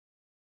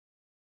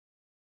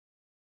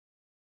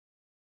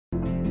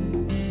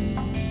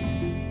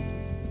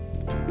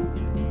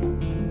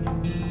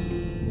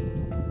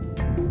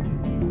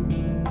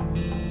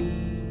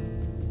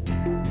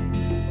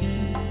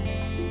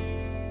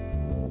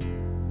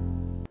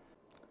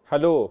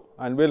Hello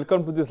and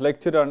welcome to this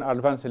lecture on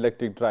advanced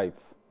electric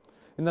drives.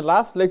 In the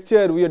last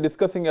lecture, we are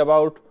discussing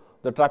about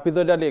the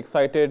trapezoidally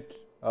excited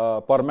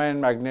permanent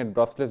magnet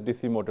brushless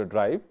DC motor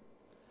drive.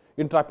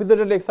 In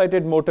trapezoidally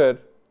excited motor,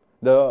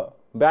 the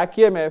back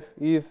EMF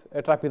is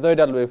a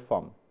trapezoidal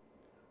waveform.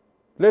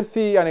 Let us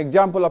see an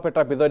example of a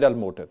trapezoidal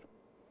motor.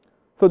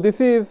 So, this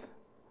is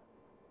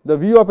the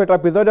view of a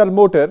trapezoidal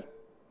motor,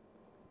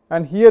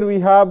 and here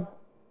we have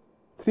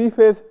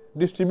 3-phase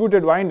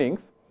distributed windings,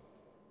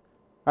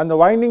 and the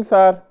windings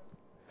are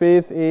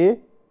phase A,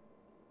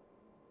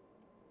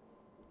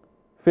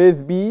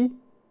 phase B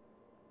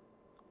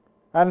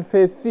and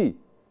phase C.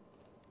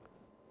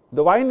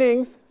 The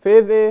windings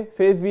phase A,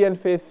 phase B and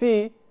phase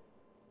C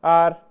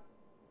are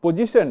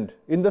positioned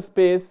in the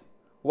space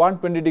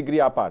 120 degree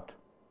apart.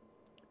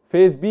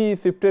 Phase B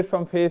is shifted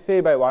from phase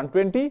A by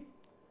 120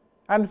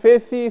 and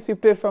phase C is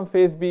shifted from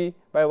phase B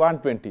by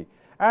 120,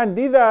 and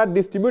these are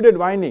distributed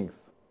windings.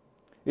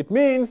 It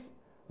means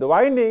the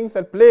windings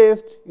are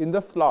placed in the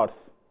slots.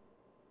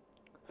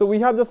 So, we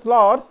have the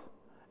slots,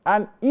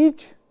 and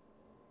each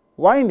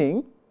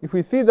winding, if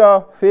we see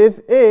the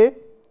phase A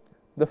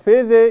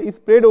is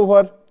spread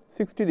over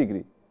 60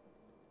 degree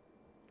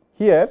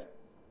here,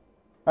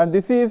 and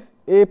this is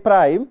A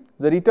prime,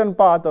 the return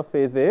path of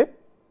phase A.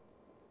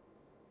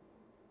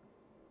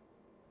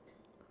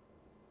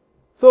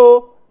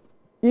 So,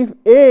 if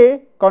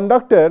A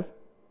conductor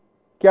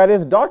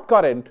carries dot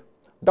current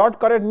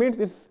means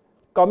it is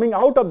coming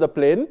out of the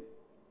plane,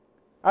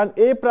 and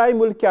A prime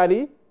will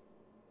carry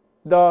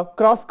the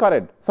cross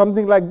current,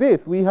 something like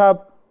this. We have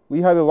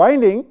a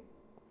winding,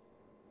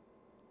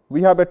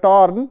 we have a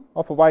turn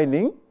of a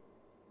winding,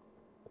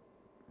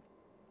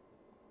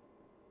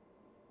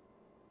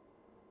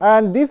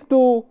 and these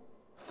two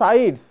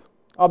sides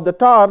of the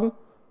turn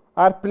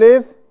are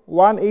placed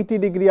 180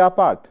 degree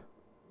apart.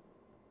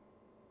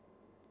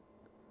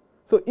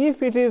 So,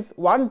 if it is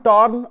one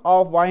turn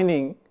of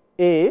winding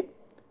A,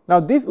 now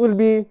this will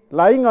be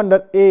lying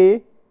under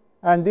A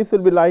and this will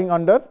be lying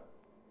under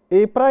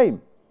A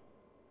prime.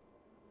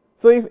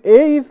 So, if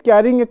A is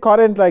carrying a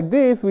current like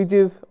this, which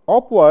is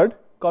upward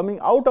coming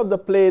out of the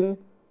plane,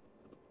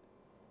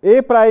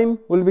 A prime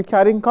will be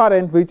carrying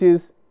current which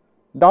is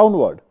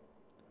downward.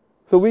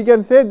 So, we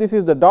can say this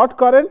is the dot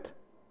current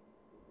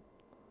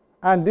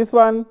and this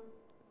one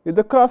is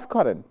the cross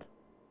current.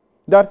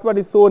 That is what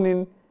is shown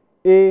in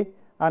A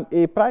and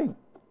A prime.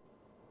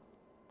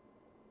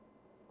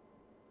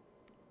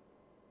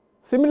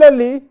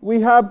 Similarly, we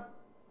have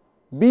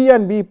B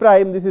and B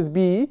prime, this is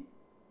B,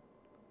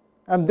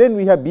 and then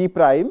we have B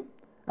prime,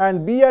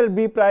 and B and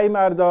B prime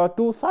are the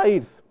two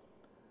sides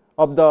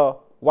of the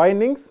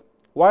windings.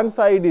 One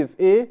side is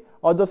A,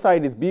 other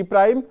side is B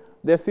prime.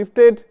 They are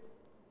shifted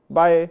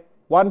by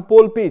one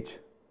pole pitch,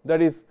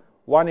 that is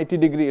 180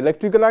 degree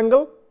electrical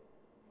angle,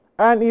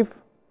 and if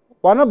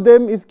one of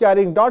them is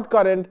carrying dot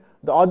current,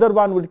 the other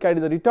one will carry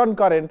the return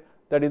current,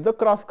 that is the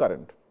cross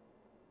current.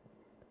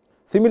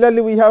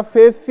 Similarly, we have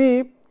phase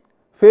C.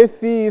 Phase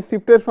C is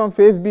shifted from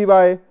phase B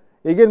by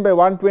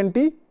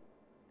 120,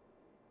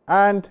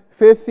 and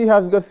phase C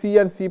has got C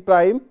and C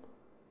prime.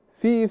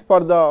 C is for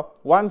the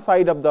one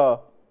side of the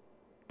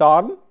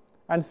turn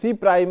and C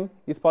prime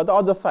is for the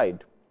other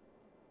side.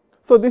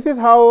 So, this is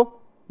how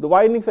the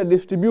windings are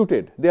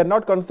distributed. They are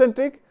not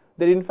concentric,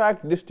 they are in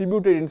fact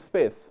distributed in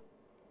space.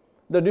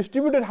 The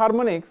distributed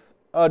harmonics,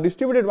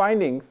 distributed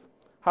windings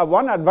have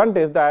one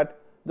advantage, that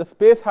the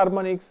space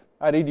harmonics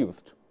are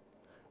reduced.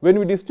 When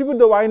we distribute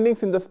the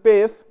windings in the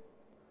space,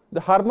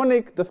 the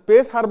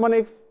space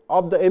harmonics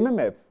of the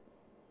MMF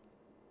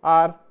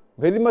are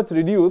very much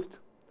reduced,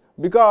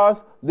 because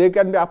they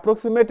can be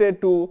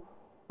approximated to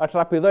a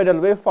trapezoidal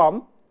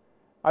waveform,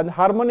 and the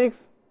harmonics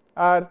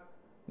are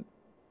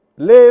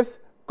less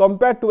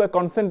compared to a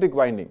concentric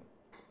winding.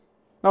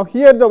 Now,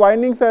 here the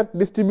windings are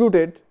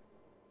distributed.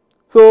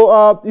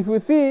 So, if we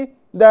see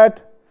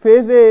that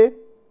phase A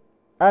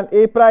and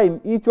A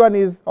prime, each one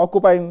is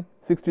occupying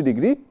 60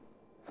 degree.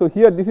 So,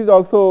 here this is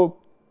also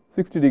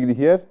 60 degree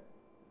here,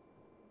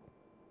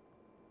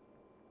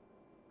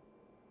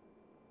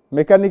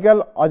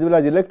 mechanical as well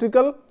as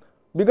electrical,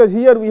 because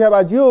here we have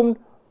assumed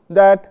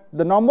that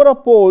the number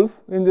of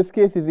poles in this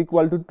case is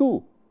equal to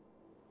 2.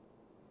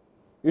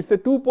 It is a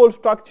 2-pole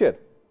structure.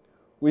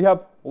 We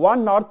have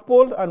one north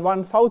pole and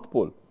one south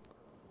pole.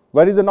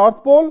 Where is the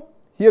north pole?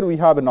 Here we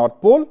have a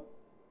north pole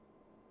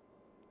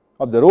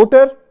of the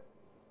rotor.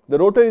 The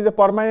rotor is a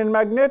permanent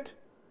magnet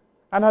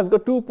and has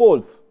got two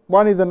poles.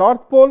 One is the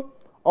north pole,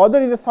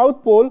 other is the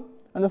south pole,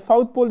 and the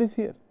south pole is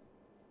here.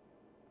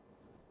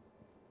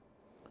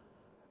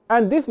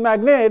 And this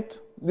magnet,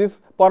 this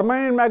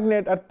permanent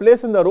magnet are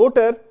placed in the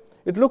rotor.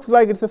 It looks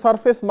like it is a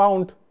surface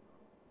mount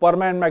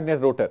permanent magnet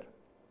rotor.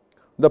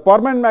 The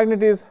permanent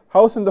magnet is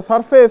housed in the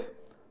surface.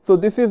 So,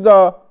 this is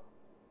the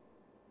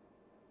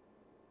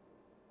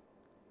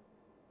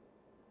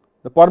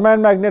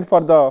permanent magnet for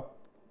the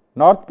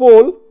north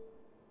pole,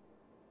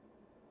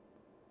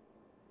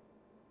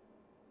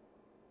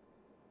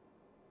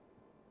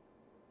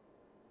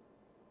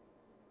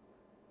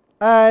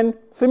 and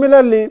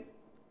similarly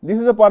this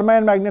is a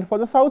permanent magnet for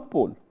the south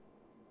pole.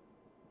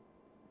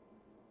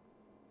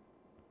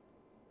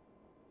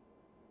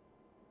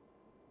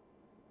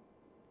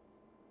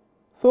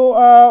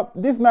 So,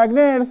 these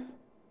magnets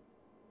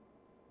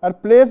are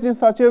placed in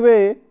such a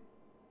way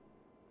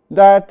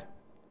that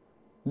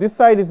this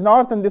side is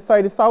north and this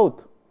side is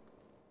south,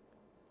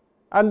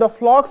 and the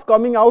flux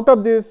coming out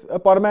of this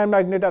permanent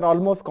magnet are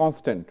almost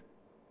constant.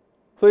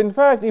 So, in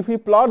fact, if we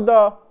plot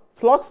the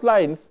flux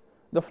lines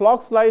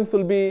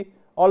will be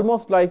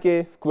almost like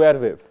a square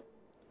wave.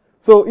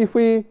 So, if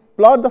we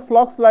plot the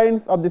flux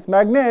lines of this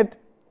magnet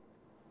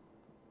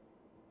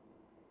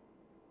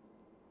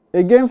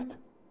against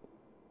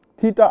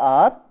theta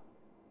r,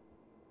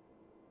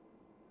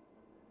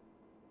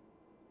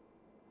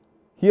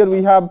 here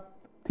we have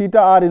theta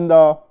r in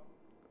the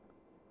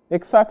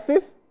x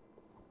axis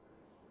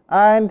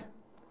and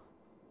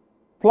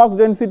flux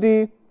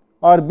density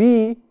or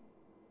B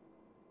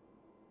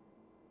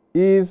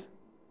is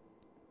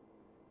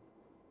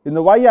in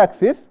the y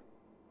axis.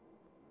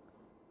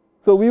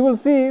 So, we will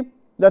see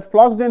that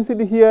flux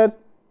density here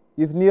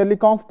is nearly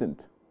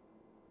constant.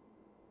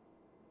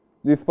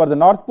 This for the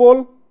north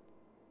pole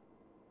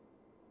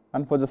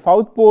and for the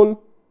south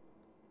pole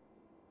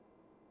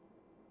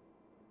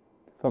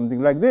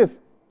something like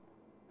this.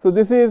 So,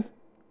 this is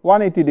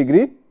 180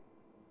 degree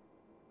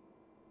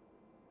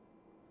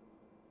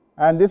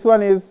and this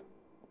one is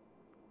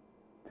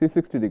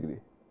 360 degree.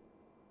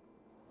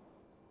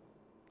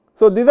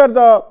 So, this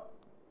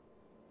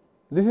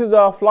is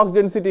the flux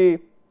density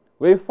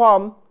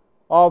waveform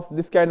of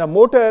this kind of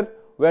motor,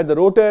 where the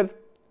rotor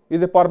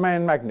is a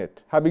permanent magnet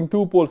having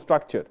two pole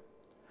structure.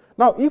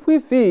 Now, if we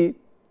see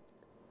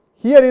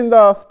here in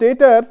the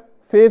stator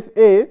phase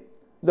A,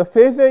 the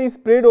phase A is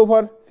spread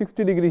over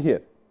 60 degree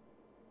here.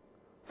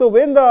 So,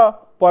 when the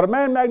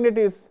permanent magnet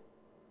is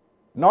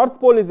north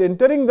pole is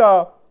entering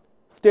the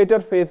stator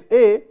phase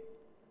A,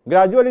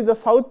 gradually the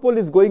south pole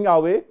is going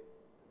away,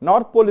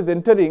 north pole is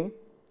entering.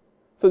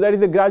 So, there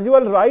is a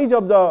gradual rise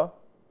of the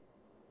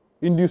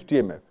induced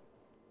EMF,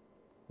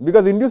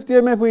 because induced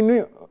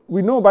EMF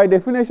we know by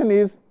definition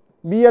is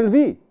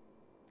BLV,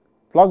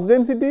 flux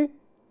density,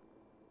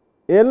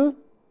 L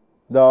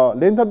the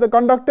length of the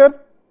conductor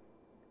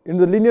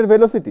into the linear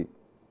velocity.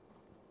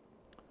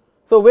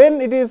 So,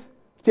 when it is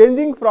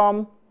changing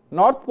from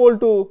north pole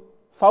to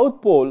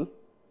south pole,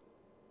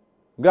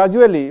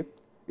 gradually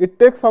it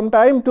takes some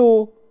time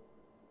to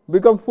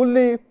become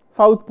fully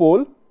south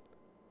pole,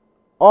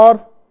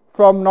 or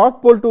from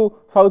north pole to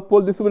south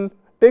pole this will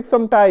take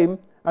some time,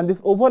 and this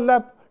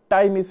overlap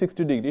time is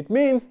 60 degree. It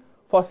means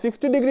for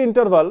 60 degree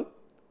interval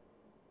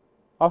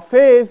a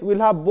phase will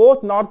have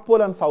both north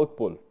pole and south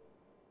pole.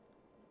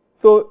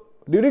 So,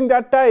 during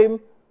that time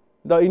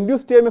the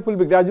induced EMF will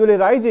be gradually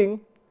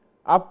rising.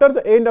 After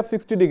the end of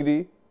 60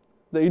 degree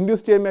the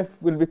induced EMF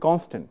will be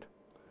constant.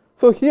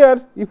 So,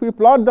 here if we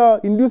plot the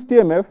induced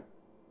EMF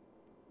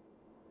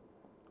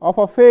of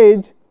a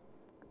phase,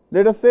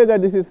 let us say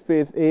that this is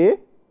phase A,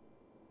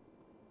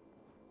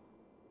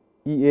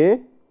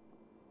 EA,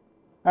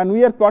 and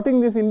we are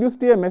plotting this induced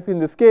EMF in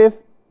this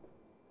case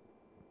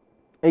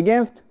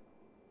against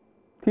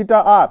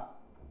theta r.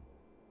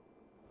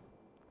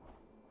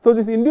 So,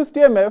 this induced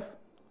EMF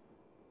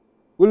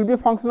will be a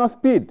function of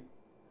speed.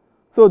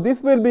 So,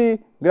 this will be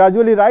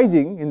gradually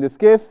rising in this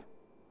case,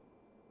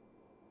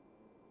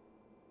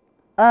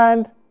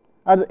 and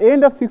at the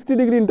end of 60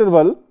 degree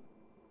interval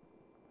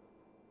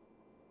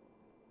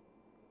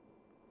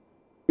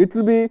it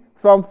will be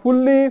from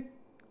fully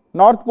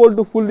north pole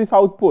to fully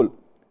south pole.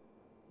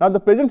 Now, the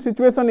present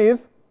situation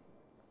is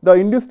the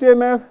induced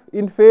EMF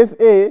in phase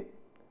A,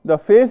 the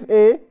phase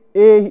A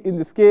in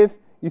this case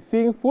is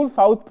seeing full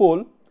south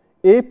pole,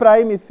 A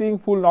prime is seeing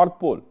full north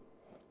pole.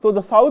 So,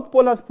 the south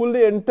pole has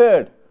fully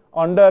entered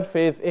under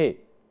phase A.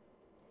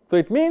 So,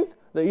 it means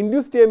the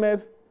induced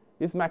EMF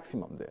is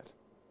maximum there,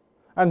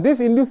 and this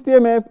induced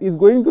EMF is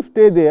going to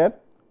stay there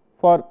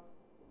for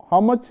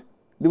how much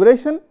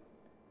duration?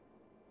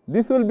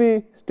 This will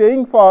be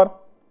staying for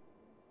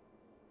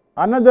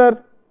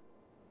another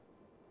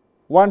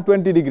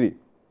 120 degree.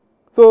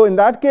 So, in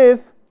that case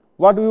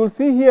what we will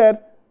see here,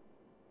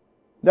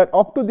 that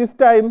up to this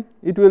time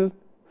it will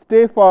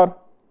stay for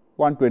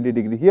 120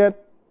 degree here.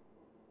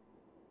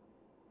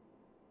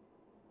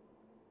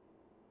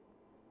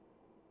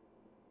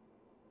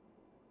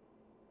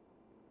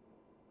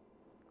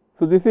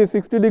 So, this is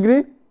 60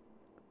 degree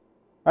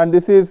and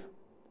this is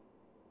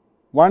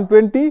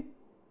 120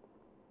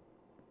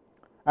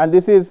 and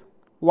this is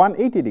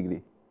 180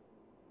 degree.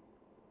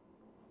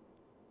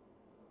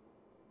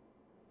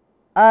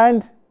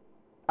 And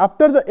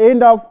after the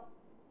end of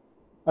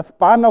a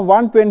span of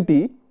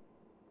 120,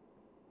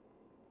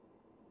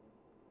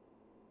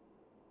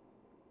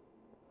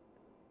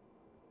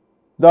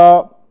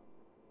 the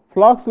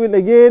flux will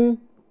again,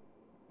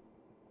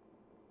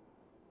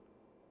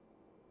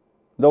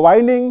 the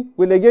winding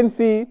will again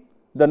see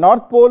the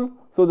north pole.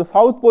 So, the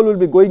south pole will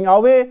be going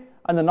away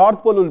and the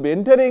north pole will be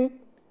entering,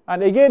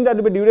 and again that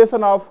will be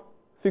duration of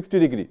 60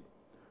 degree.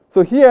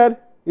 So, here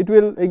it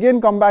will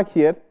again come back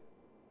here,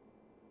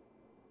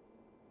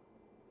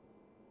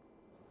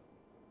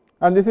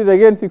 and this is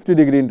again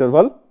 60°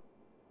 interval.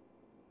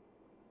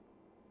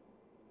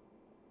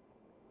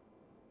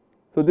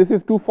 So, this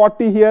is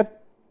 240 here,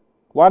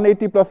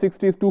 180 plus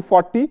 60 is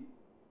 240,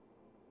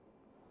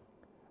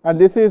 and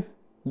this is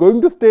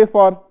going to stay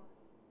for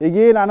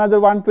again another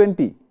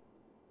 120,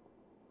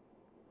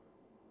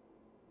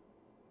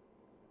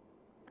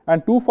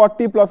 and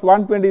 240 plus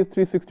 120 is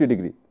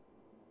 360°,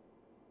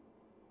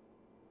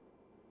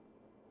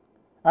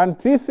 and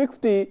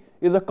 360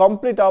 is a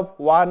complete of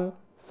one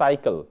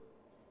cycle.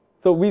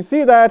 So, we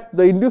see that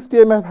the induced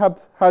EMF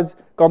has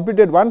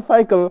completed one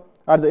cycle.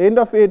 At the end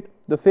of it,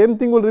 the same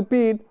thing will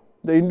repeat,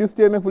 the induced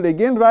EMF will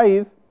again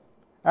rise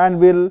and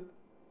will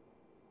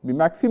be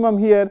maximum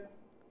here,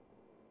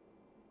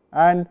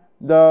 and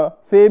the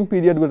same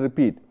period will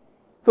repeat.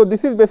 So,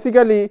 this is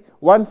basically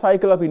one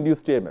cycle of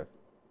induced EMF.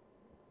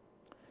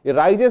 It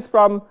rises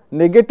from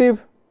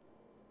negative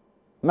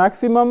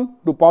maximum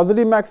to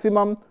positive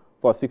maximum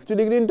for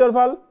 60°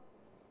 interval.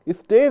 It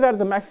stays at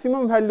the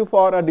maximum value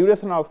for a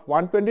duration of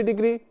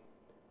 120°.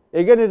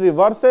 Again it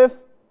reverses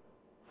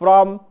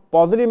from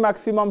positive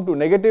maximum to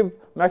negative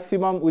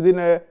maximum within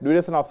a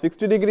duration of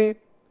 60°.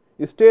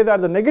 It stays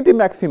at the negative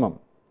maximum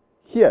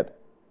here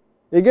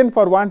again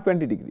for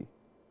 120°.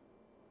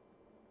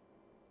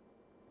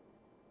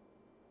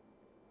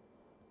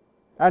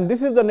 And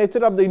this is the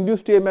nature of the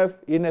induced EMF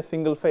in a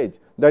single phase,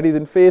 that is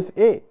in phase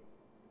A.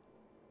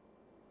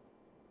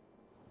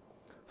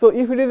 So,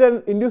 if it is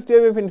an induced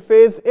EMF in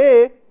phase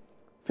A,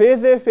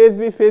 phase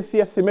B, phase C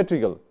are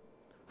symmetrical.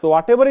 So,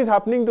 whatever is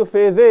happening to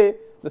phase A,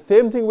 the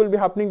same thing will be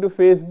happening to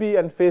phase B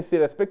and phase C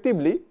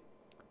respectively,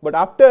 but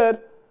after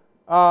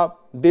a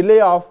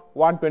delay of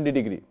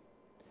 120°.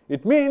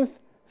 It means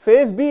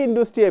phase B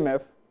induced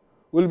EMF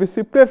will be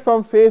shifted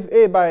from phase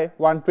A by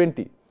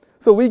 120.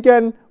 So, we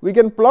can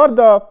plot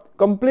the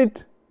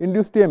complete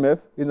induced EMF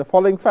in the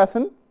following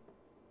fashion.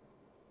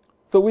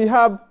 So, we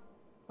have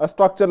a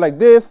structure like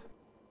this.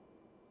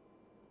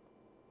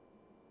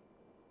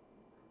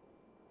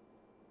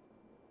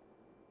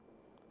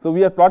 So,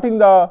 we are plotting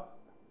the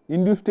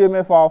induced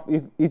EMF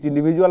of each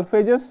individual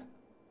phases,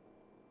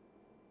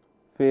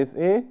 phase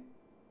A,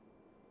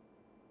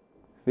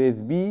 phase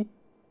B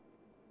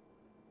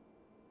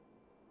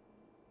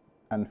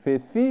and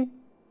phase C.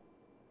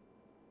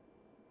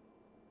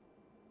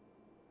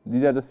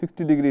 These are the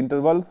 60°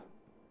 intervals.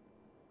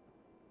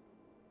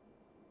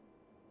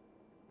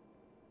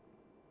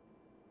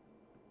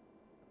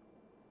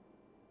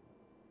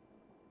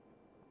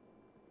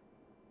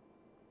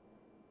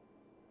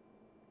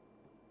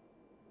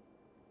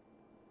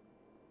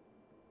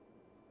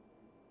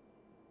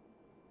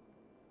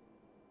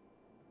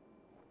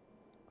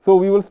 So,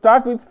 we will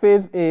start with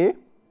phase A.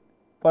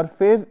 For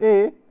phase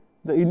A,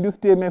 the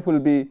induced EMF will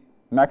be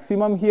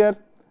maximum here.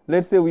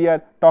 Let us say we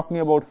are talking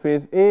about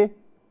phase A,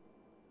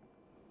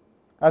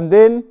 and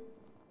then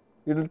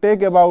it will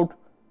take about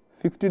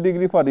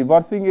 60° for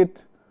reversing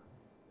it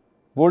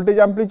voltage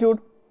amplitude.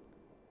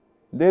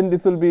 Then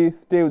this will be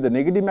stay with the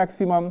negative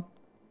maximum.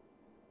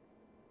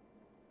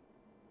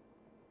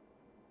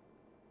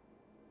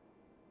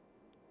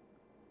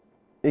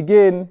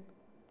 Again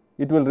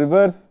it will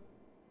reverse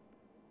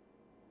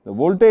the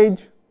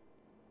voltage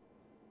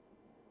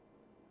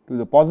to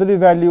the positive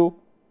value,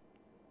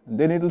 and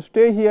then it will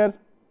stay here.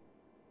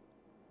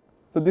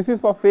 So, this is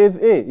for phase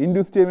A,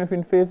 induced EMF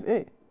in phase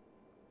A,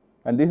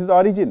 and this is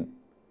origin.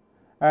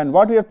 And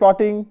what we are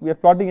plotting? We are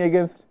plotting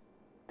against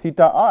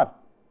theta r,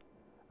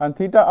 and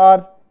theta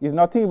r is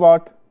nothing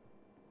but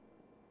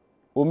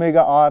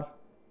omega r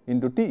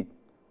into t.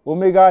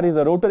 Omega r is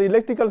the rotor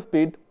electrical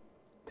speed,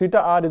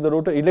 theta r is the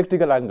rotor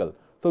electrical angle.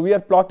 So, we are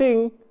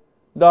plotting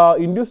the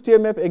induced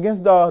EMF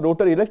against the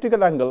rotor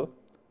electrical angle.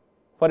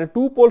 For a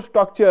two pole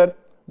structure,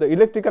 the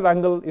electrical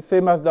angle is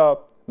same as the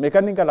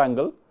mechanical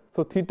angle.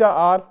 So, theta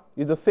r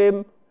is the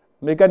same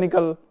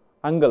mechanical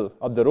angle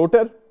of the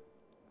rotor.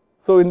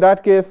 So, in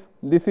that case,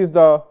 this is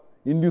the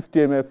induced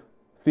EMF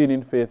seen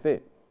in phase A.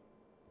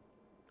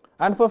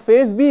 And for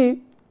phase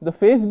B, the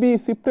phase B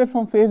is shifted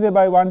from phase A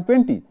by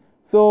 120.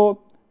 So,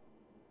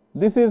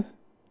 this is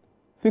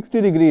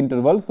 60°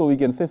 interval. So, we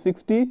can say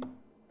 60,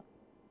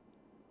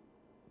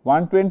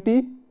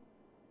 120,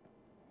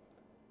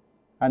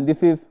 and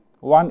this is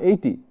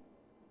 180,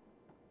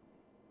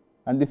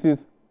 and this is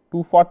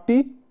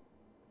 240,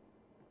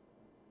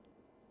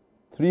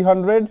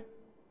 300,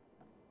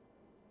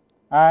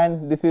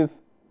 and this is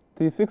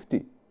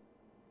 360,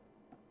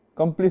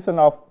 completion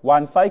of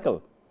one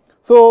cycle.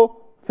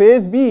 So,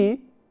 phase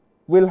B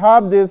will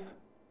have this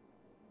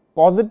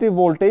positive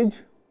voltage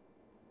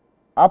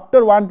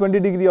after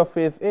 120° of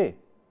phase A,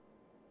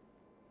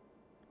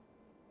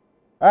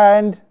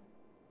 and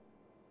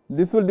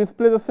this will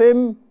display the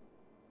same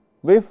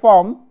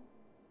waveform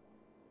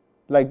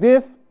like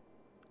this.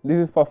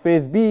 This is for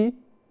phase B.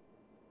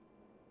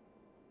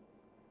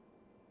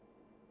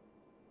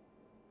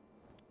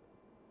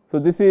 So,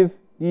 this is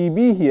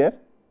EB here,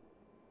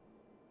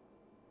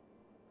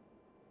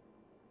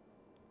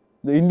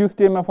 the induced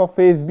EMF of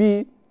phase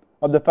B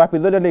of the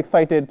trapezoidally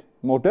excited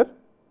motor,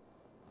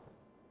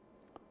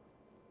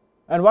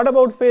 And what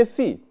about phase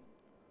C?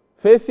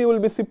 Phase C will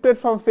be shifted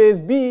from phase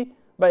B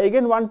by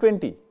again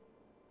 120.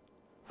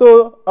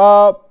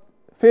 So,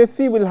 phase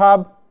C will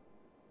have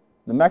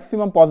the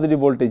maximum positive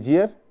voltage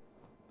here,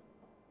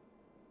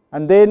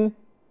 and then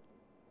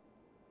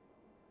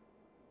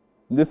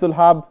this will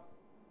have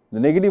the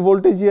negative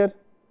voltage here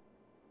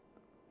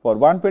for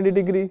 120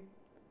 degree,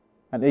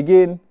 and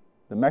again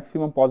the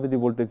maximum positive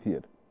voltage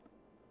here.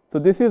 So,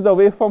 this is the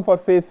waveform for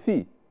phase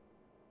C.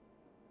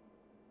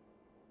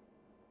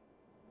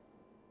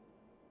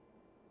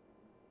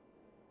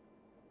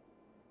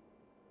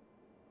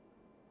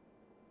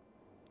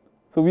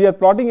 So, we are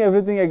plotting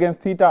everything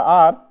against theta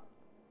r,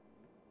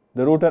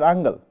 the rotor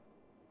angle.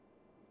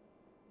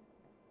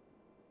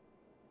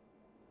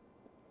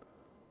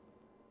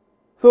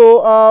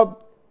 So,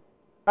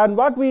 and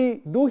what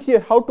we do here,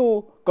 how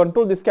to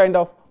control this kind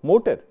of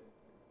motor?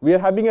 We are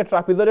having a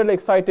trapezoidal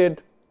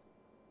excited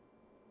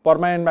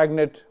permanent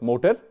magnet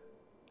motor,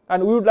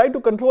 and we would like to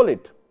control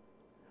it.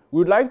 We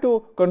would like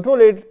to control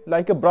it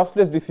like a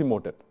brushless DC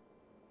motor.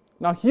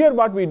 Now, here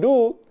what we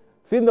do,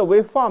 since the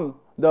waveform,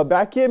 the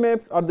back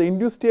EMFs or the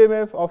induced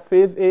EMF of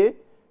phase A,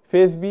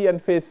 phase B and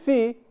phase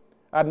C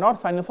are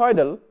not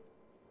sinusoidal,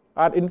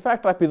 are in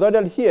fact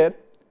trapezoidal here,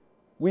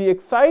 we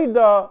excite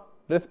the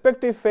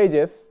respective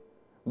phases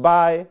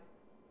by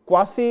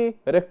quasi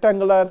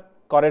rectangular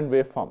current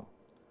waveform.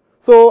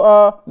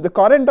 So, the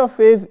current of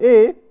phase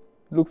A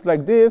looks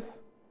like this.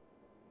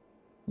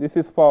 This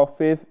is for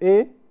phase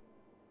A.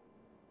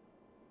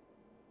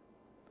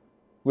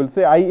 We will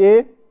say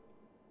IA,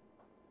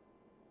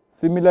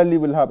 similarly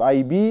we will have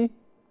IB,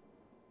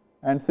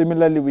 and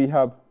similarly we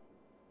have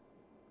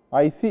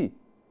IC.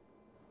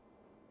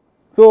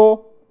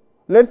 So,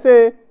 let us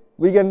say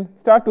we can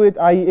start with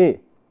IA.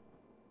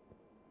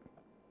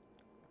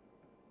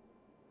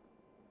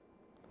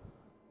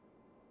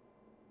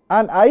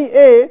 And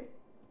IA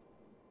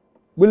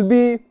will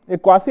be a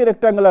quasi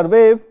rectangular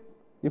wave.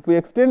 If we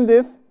extend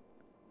this,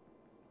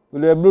 we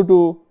will be able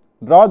to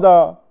draw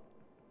the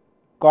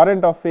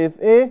current of phase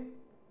A.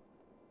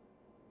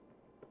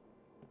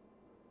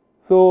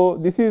 So,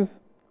 this is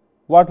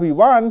what we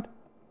want,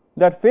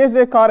 that phase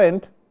A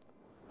current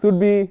should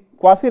be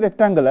quasi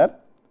rectangular.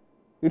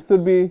 It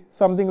should be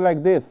something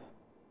like this.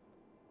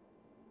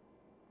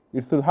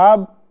 It should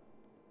have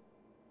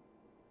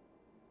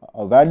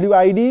a value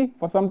ID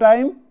for some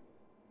time,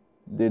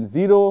 then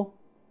 0,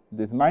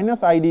 this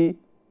minus ID,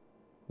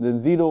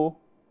 then 0,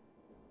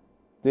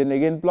 then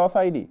again plus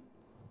ID.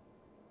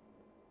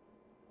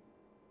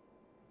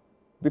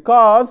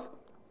 Because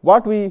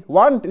what we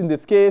want in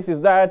this case is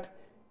that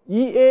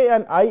EA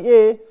and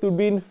IA should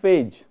be in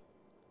phase.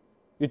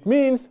 It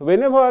means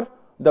whenever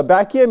the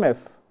back EMF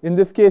in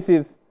this case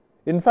is,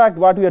 in fact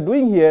what we are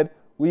doing here,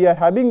 we are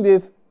having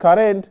this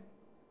current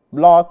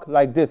block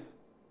like this.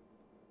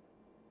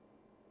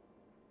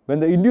 When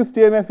the induced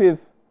EMF is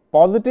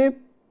positive,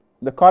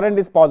 the current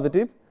is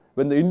positive.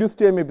 When the induced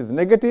EMF is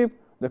negative,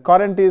 the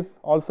current is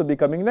also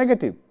becoming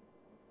negative.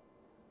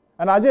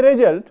 And as a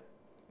result,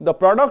 the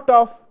product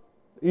of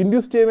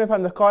induced EMF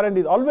and the current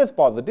is always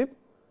positive,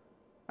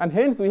 and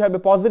hence we have a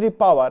positive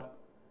power,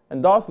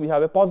 and thus we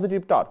have a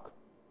positive torque.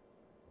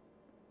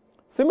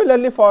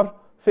 Similarly, for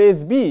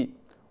phase B,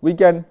 we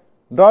can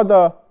draw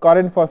the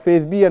current for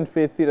phase B and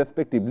phase C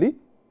respectively.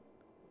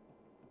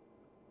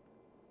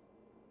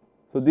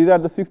 So, these are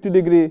the 60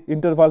 degree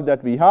intervals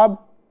that we have.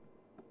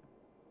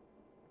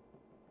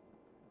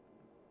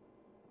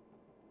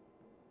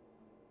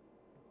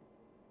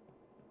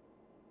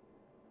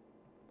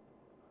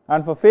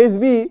 And for phase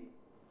B,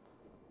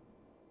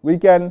 we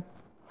can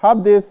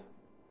have this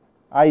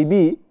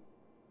IB,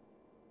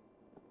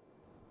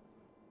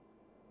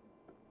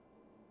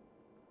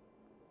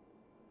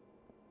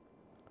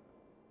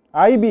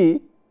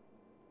 IB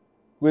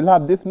will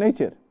have this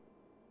nature,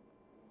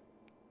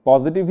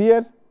 positive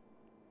here,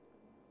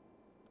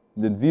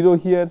 then 0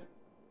 here,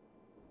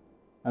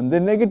 and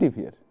then negative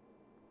here.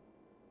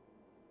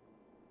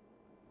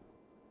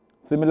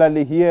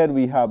 Similarly, here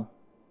we have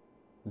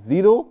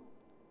 0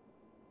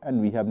 and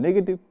we have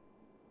negative.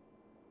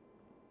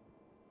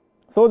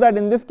 So, that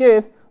in this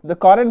case the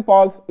current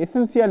pulse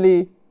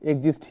essentially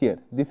exists here.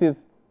 This is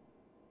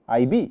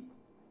IB.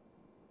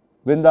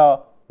 When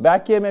the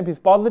back EMF is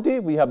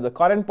positive, we have the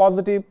current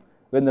positive.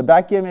 When the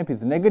back EMF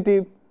is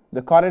negative,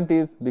 the current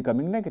is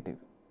becoming negative.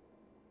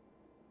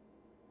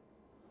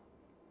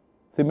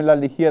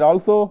 Similarly, here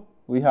also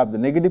we have the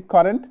negative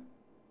current.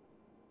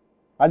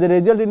 As a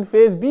result, in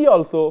phase B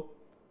also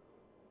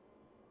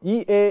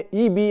EA,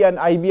 EB and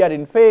IB are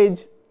in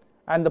phase,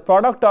 and the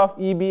product of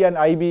EB and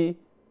IB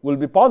will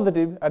be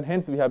positive, and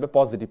hence we have a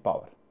positive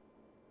power.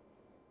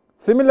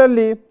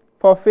 Similarly,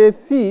 for phase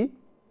C,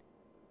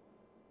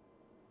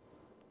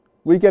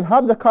 we can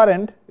have the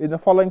current in the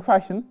following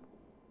fashion.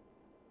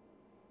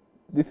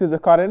 This is the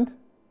current,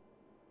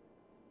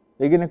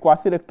 again a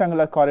quasi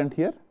rectangular current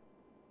here.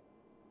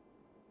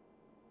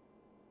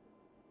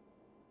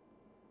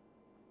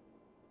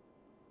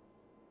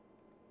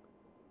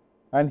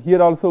 And here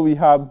also we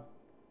have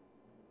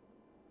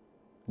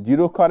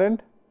 0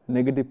 current,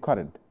 negative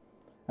current.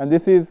 and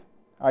this is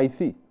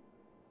IC,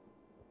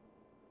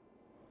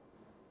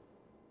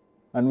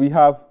 and we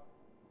have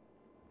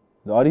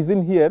the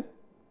origin here,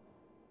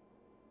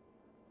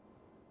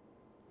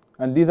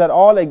 and these are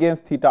all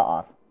against theta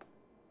r,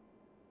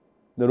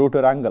 the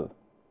rotor angle.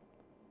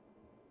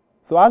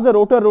 So, as the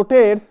rotor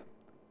rotates,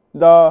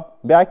 the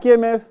back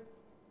EMF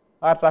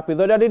are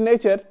trapezoidal in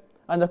nature,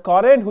 and the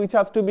current which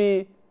has to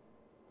be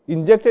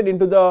injected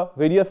into the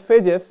various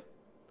phases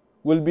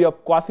will be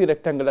of quasi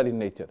rectangular in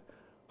nature.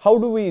 How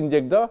do we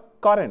inject the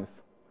currents?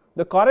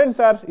 The currents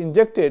are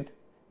injected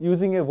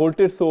using a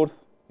voltage source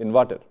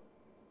inverter.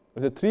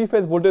 It is a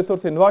 3-phase voltage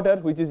source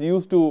inverter which is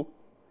used to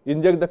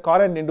inject the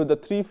current into the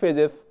 3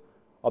 phases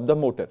of the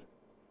motor.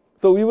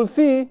 So, we will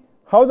see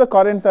how the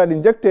currents are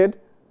injected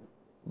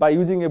by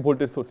using a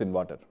voltage source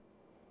inverter.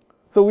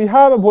 So, we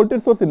have a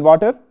voltage source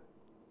inverter,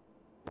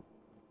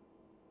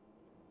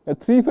 a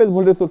 3-phase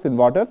voltage source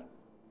inverter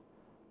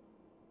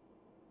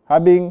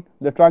having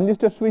the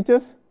transistor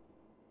switches,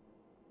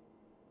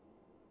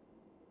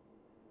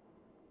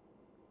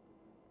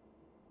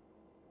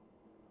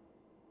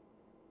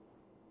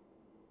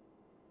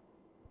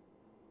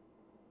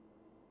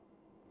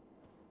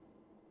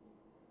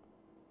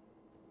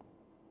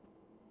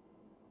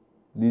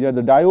 these are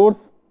the diodes,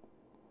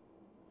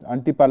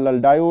 anti-parallel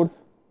diodes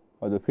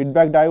or the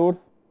feedback diodes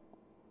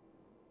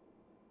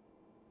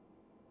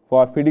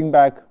for feeding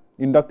back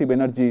inductive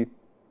energy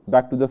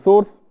back to the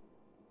source.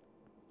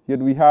 Here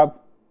we have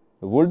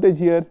the voltage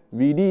here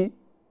Vd,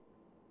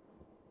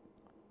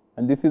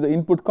 and this is the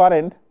input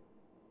current,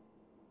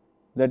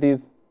 that is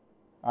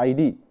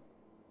Id.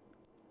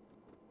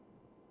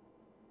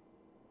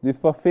 This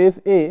for phase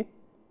A.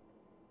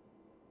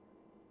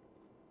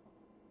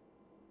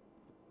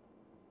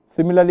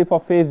 Similarly, for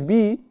phase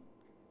B,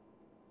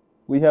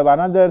 we have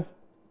another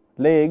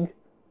leg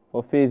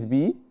for phase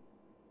B.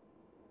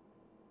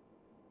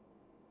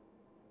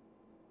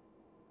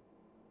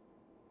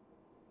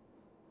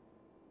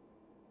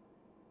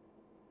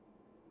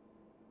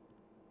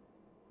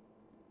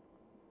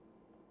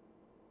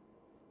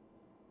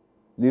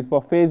 This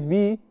for phase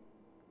B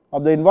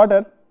of the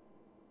inverter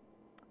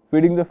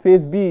feeding the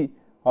phase B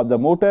of the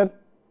motor,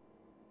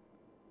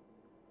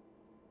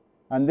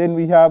 and then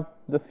we have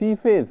the C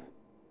phase.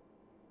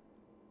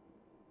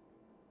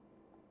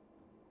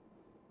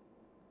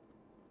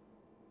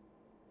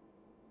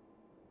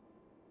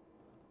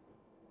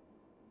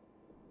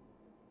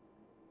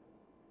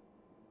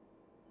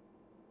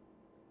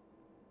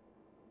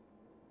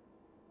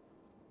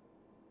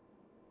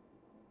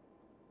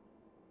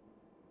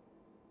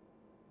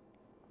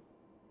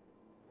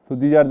 So,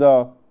 these are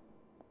the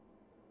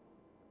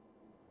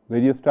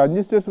various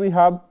transistors we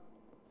have.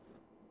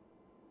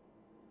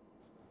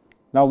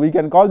 Now, we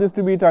can call this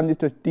to be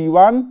transistor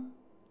T1,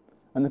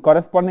 and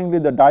correspondingly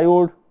the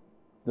diode,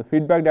 the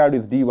feedback diode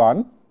is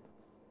D1,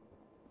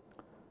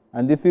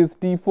 and this is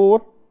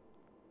T4,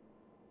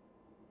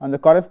 and the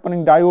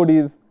corresponding diode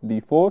is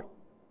D4.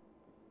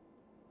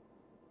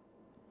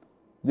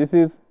 This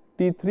is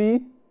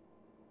T3,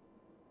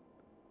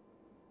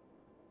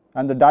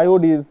 and the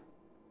diode is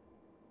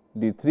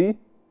D3,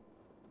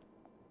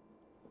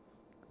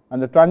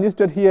 and the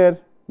transistor here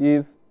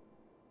is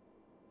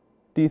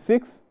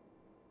T6,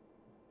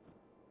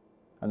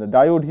 and the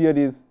diode here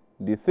is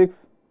D6.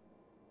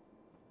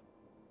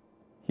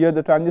 Here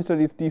the transistor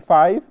is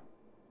T5,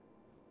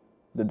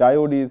 the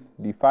diode is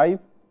D5,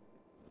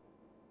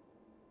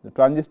 the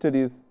transistor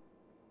is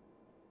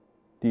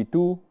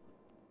T2,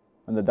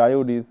 and the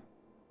diode is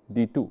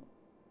D2.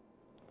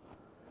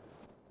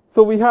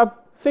 So, we have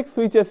 6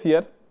 switches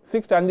here,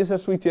 6 transistor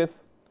switches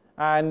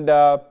and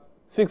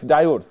 6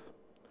 diodes,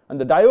 and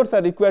the diodes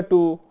are required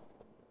to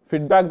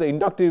feed back the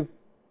inductive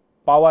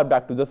power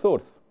back to the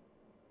source.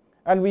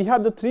 And we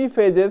have the 3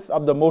 phases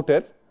of the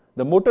motor.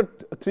 The motor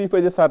 3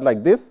 phases are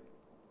like this.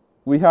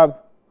 We have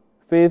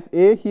phase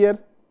A here,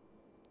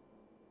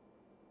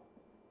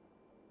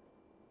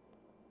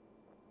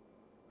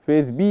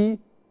 phase B,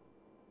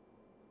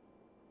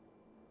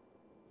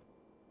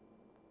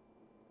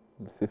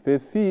 let us say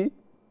phase C,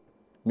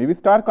 maybe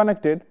star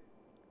connected.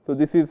 So,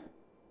 this is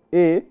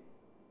A,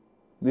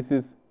 this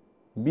is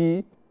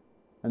B,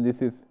 and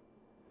this is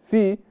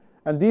C,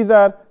 and these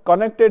are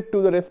connected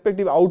to the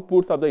respective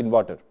outputs of the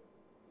inverter.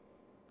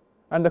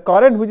 And the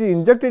current which is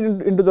injected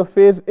into the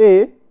phase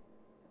A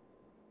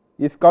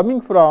is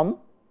coming from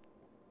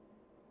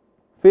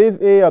phase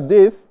A of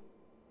this.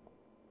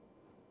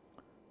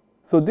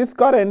 So, this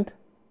current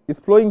is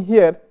flowing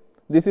here,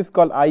 this is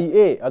called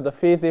IA, or the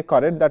phase A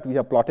current that we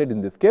have plotted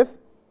in this case.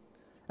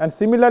 And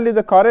similarly,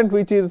 the current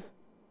which is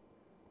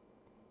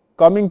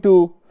coming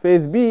to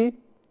phase B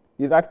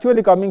is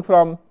actually coming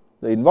from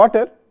the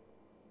inverter,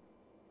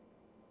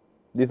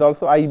 this is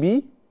also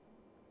IB,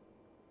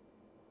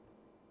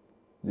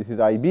 this is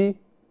IB.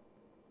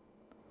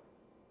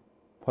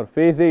 For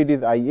phase A it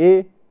is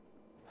IA,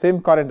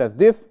 same current as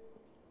this.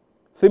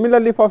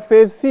 Similarly, for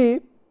phase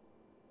C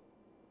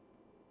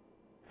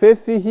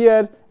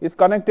here is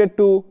connected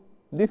to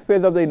this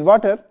phase of the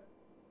inverter,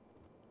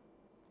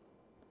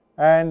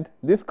 and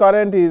this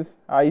current is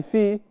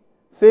IC,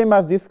 same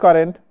as this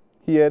current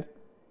here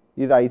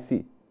is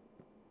IC.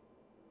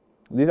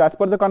 This is as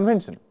per the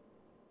convention.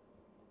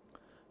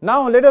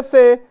 Now, let us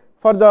say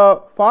for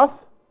the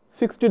first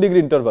 60-degree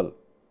interval.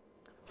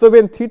 So,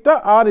 when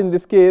theta r in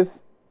this case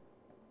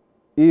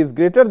is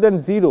greater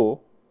than 0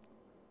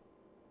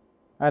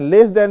 and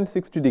less than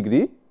 60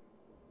 degree,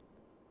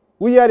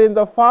 we are in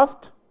the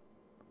first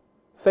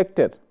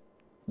sector,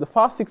 the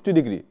first 60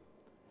 degree.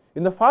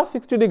 In the first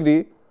 60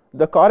 degree,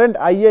 the current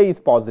IA is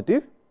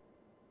positive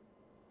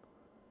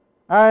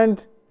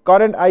and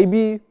current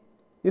IB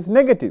is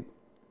negative,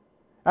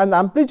 and the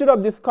amplitude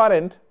of this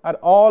current are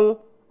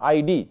all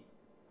ID.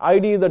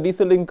 ID is the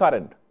DC link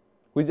current,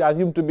 which is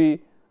assumed to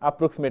be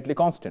approximately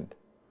constant.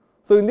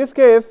 So, in this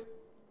case,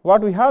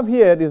 what we have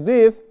here is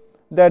this,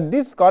 that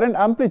this current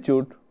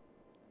amplitude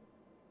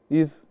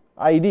is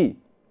ID.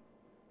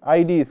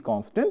 ID is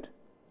constant,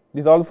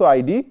 this is also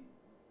ID,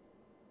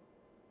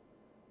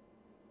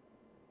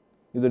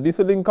 is the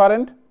DC link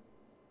current,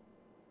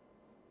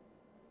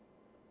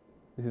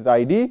 this is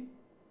ID,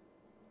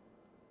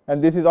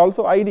 and this is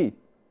also ID.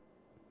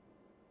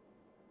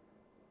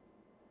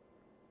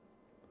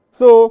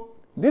 So,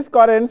 this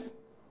currents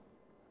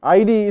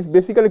ID is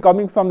basically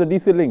coming from the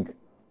DC link,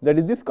 that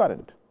is this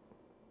current.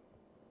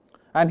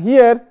 And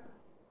here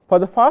for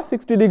the first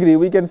 60 degree,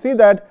 we can see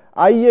that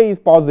IA is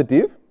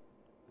positive,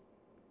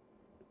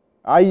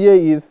 IA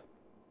is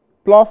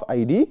plus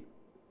ID,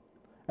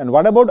 and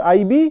what about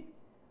IB?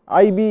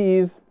 IB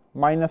is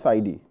minus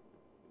ID.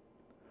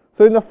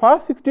 So, in the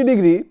first 60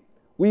 degree,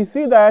 we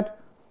see that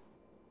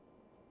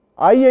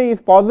IA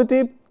is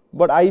positive,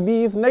 but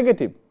IB is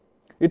negative.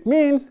 It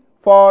means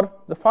for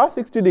the first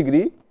 60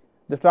 degree,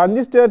 the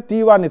transistor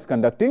T1 is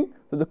conducting.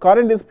 So, the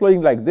current is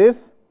flowing like this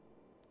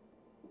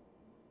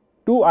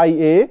to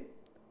IA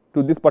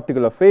to this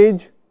particular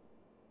phase,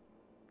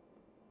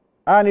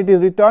 and it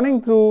is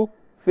returning through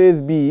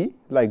phase B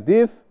like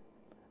this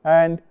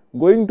and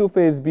going to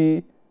phase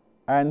B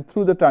and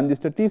through the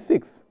transistor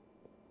T6.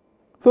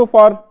 So,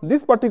 for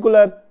this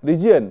particular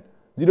region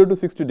 0 to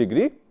 60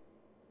 degree,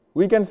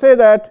 we can say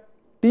that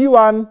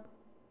T1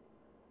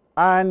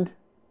 and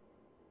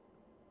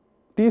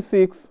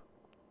T6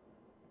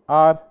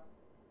 are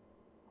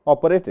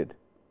operated,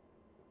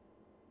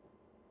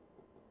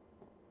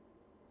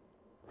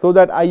 so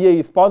that IA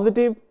is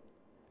positive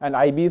and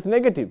IB is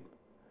negative.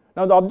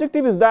 Now, the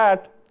objective is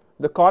that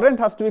the current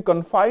has to be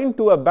confined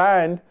to a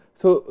band,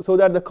 so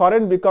that the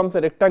current becomes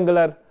a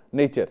rectangular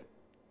nature.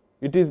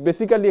 It is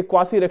basically a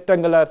quasi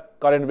rectangular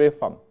current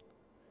waveform,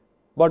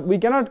 but we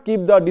cannot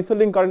keep the DC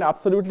link current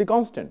absolutely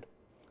constant.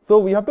 So,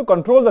 we have to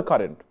control the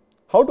current.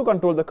 How to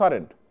control the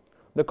current?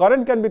 The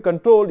current can be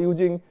controlled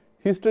using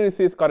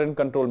hysteresis current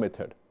control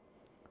method.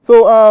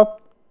 So,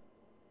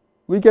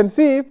 we can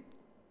see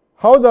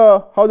how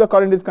the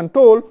current is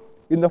controlled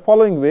in the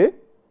following way.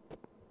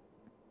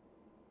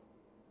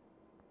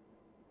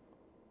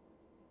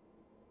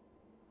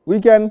 We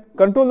can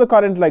control the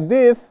current like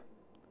this.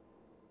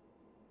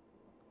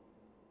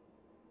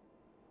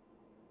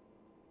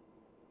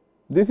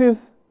 This is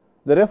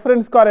the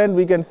reference current,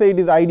 we can say it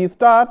is ID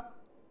star,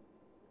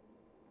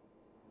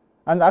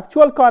 and the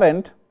actual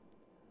current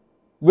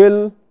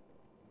will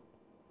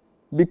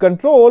be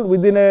controlled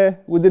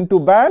within two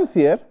bands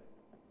here.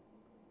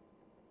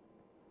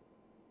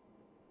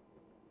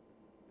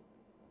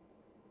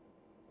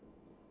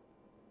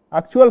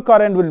 Actual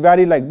current will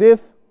vary like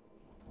this,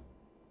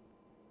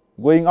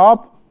 going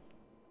up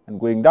and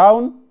going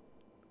down,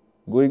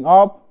 going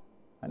up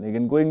and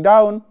again going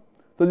down.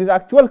 So, this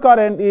actual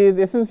current is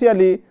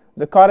essentially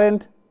the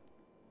current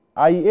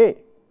IA.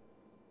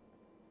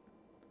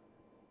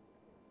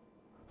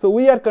 So,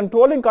 we are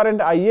controlling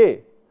current IA.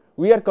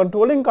 We are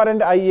controlling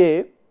current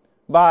IA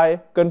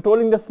by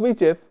controlling the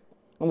switches,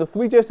 and the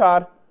switches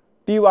are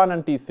T1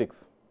 and T6.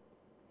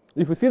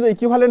 If you see the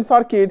equivalent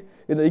circuit,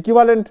 in the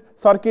equivalent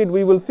circuit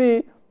we will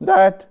see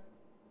that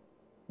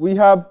we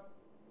have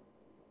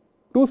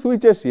two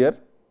switches here.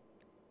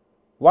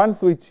 One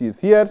switch is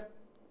here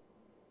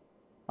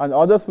and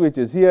other switch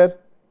is here,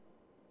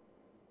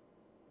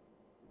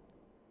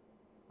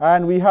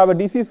 and we have a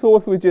DC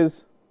source which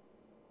is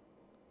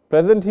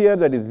present here,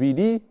 that is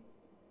VD.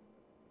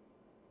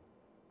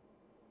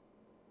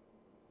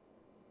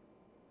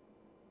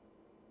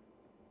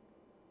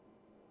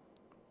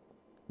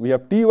 We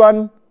have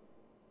T1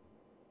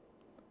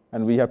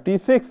 and we have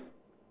T6,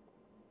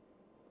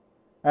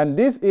 and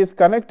this is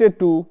connected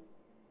to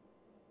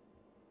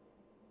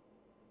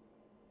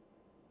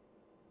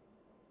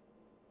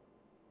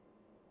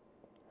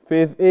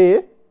phase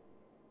A,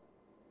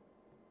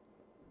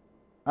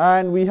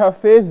 and we have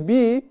phase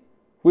B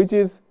which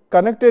is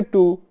connected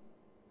to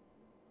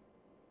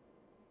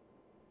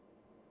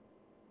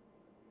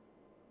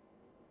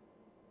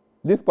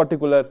this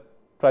particular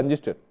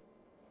transistor.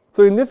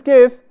 So, in this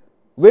case,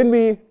 when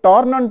we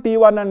turn on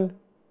T1 and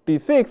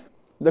T6,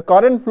 the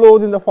current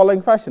flows in the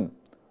following fashion.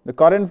 The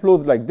current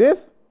flows like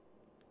this,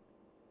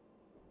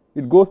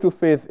 it goes to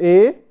phase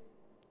A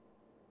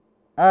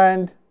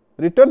and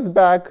returns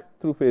back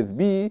through phase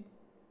B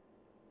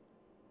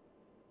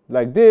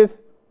like this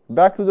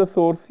back to the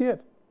source here.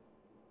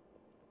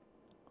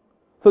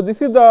 So,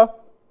 this is the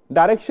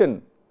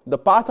direction, the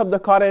path of the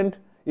current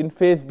in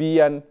phase B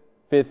and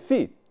phase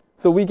C.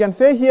 So, we can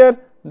say here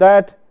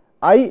that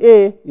I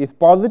A is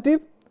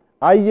positive,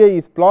 I A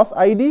is plus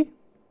I D,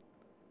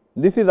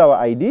 this is our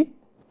I D,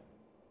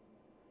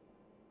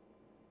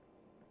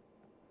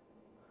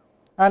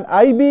 and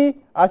I B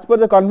as per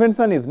the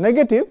convention is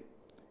negative,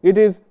 it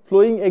is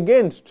flowing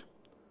against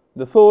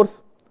the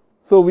source.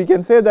 So, we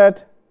can say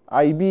that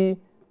I B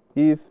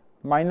is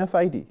minus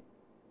I D.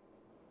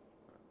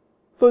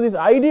 So, this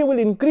I D will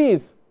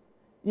increase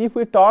if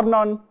we turn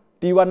on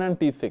T1 and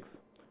T6.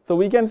 So,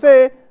 we can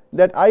say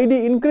that I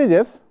D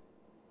increases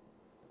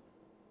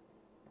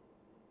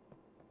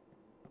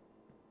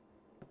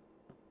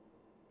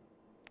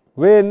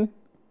when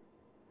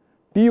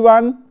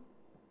T1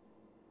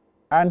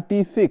 and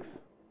T6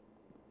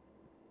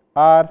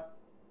 are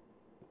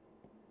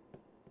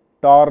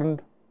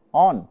turned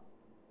on.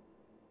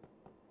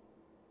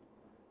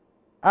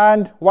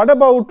 And what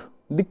about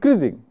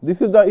decreasing?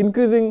 This is the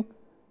increasing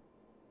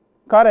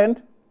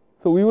current.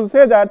 So, we will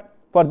say that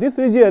for this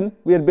region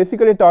we are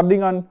basically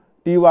turning on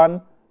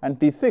T1 and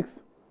T6.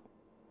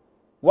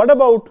 What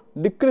about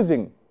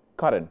decreasing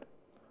current?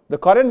 The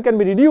current can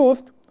be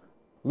reduced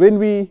when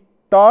we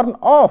turn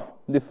off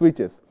the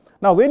switches.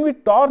 Now, when we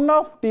turn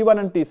off T1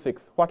 and T6,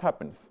 what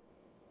happens?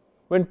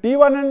 When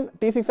T1 and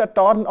T6 are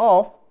turned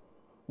off,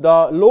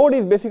 the load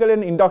is basically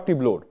an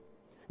inductive load.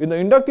 In the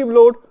inductive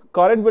load,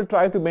 current will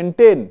try to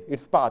maintain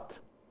its path.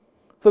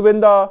 So,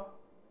 when the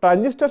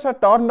transistors are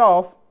turned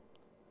off,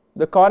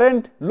 the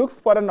current looks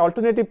for an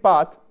alternative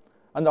path,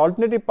 and the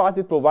alternative path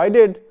is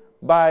provided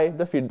by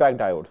the feedback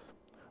diodes.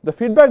 The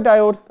feedback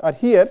diodes are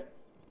here.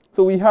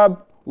 So, we have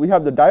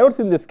the diodes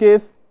in this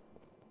case.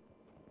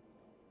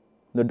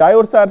 The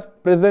diodes are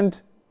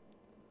present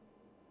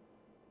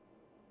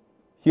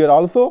here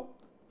also.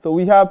 So,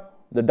 we have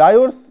the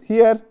diodes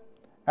here,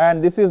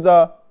 and this is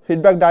the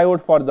feedback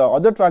diode for the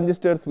other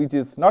transistors which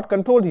is not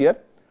controlled here.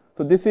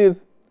 So, this is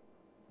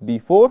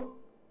D4,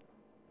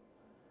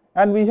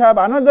 and we have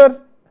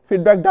another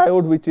feedback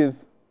diode which is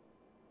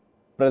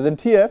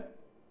present here,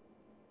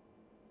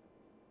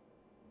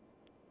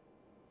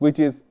 which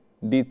is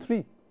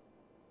D3.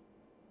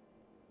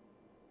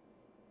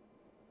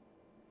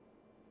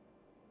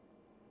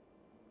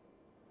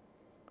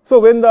 So,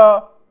 when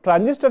the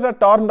transistors are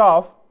turned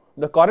off,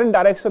 the current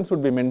direction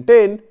should be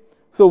maintained.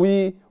 So,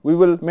 we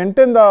will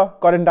maintain the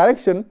current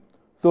direction.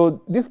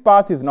 So, this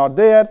path is not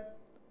there.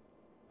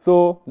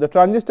 So, the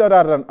transistors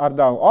are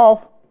now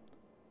off.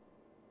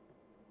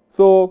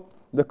 So,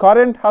 the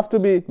current has to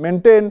be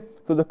maintained.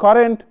 So, the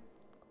current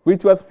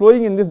which was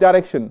flowing in this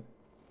direction,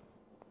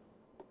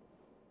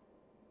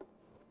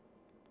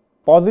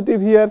 positive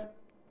here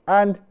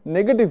and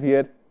negative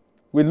here,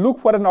 will look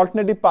for an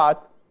alternative path,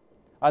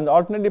 and the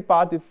alternative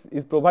path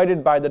is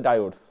provided by the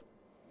diodes.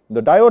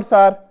 The diodes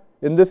are,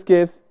 in this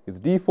case, is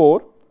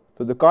D4.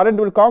 So, the current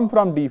will come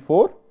from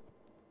D4,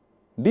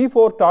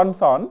 D4 turns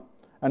on,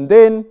 and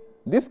then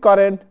this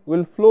current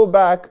will flow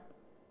back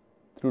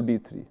through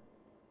D3.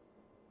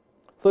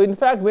 So, in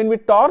fact, when we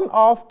turn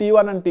off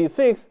T1 and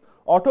T6,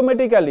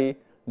 automatically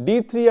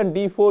D3 and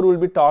D4 will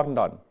be turned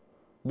on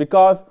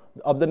because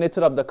of the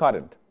nature of the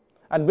current.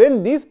 And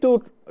when these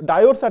two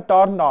diodes are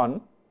turned on,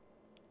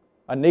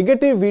 a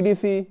negative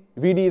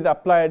VD is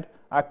applied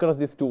across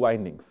these two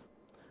windings.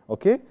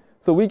 Okay.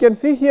 So, we can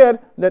see here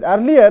that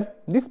earlier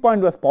this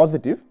point was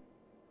positive.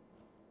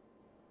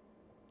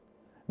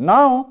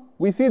 Now,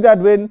 we see that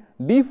when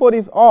D4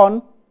 is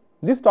on,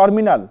 this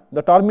terminal,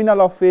 the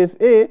terminal of phase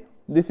A,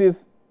 this is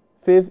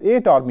phase A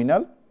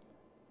terminal,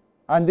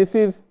 and this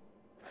is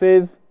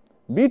phase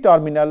B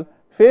terminal.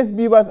 Phase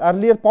B was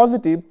earlier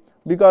positive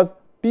because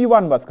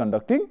T1 was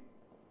conducting.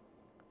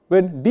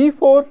 When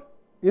D4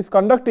 is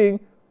conducting,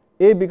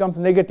 A becomes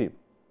negative.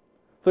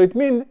 So, it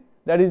means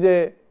there is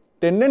a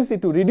tendency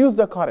to reduce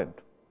the current.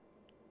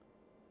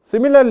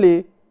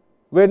 Similarly,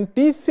 when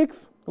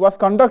T6 was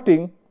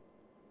conducting,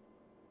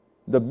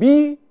 the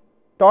B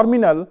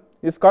terminal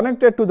is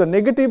connected to the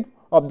negative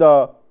of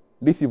the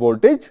DC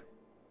voltage.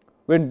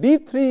 When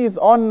D3 is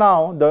on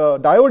now, the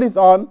diode is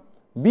on,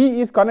 B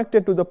is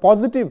connected to the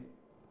positive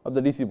of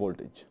the DC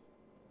voltage.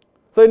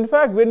 So, in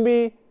fact, when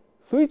we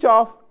switch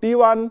off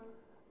T1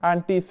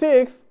 and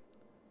T6,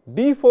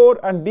 D4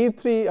 and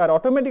D3 are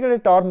automatically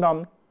turned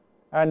on,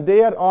 and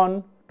they are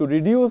on to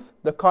reduce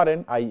the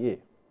current IA.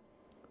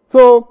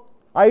 So,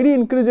 ID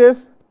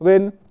increases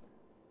when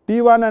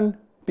T1 and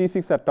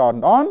T6 are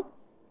turned on.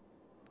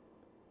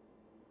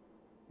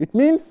 It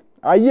means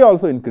IA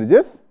also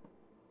increases.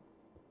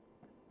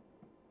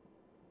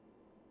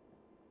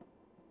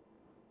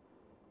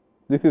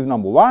 This is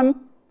number 1,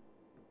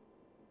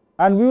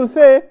 and we will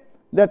say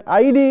that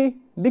ID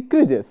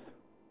decreases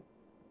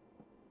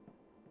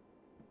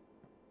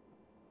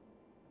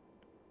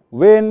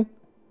when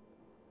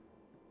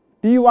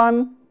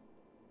T1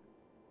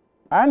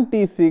 and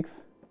T6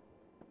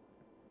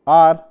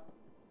 are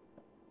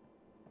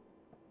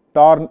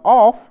turned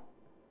off,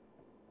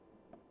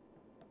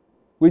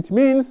 which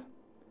means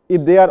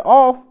if they are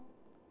off,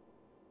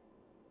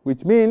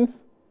 which means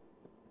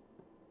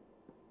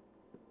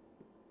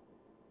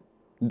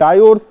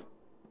diodes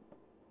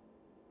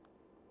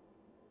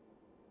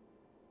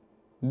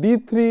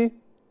D3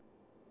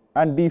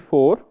 and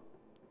D4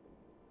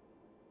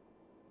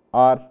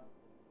 are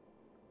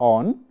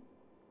on,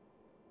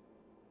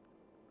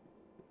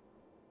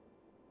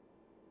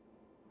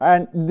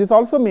 and this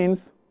also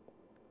means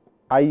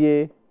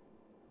IA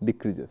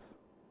decreases.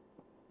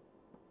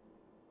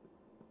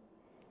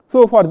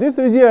 So, for this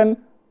region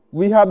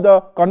we have the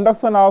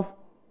conduction of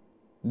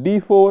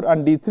D4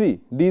 and D3,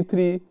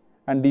 D3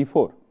 and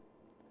D4.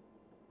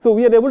 So,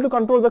 we are able to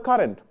control the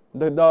current.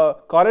 The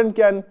current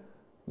can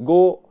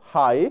go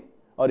high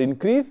or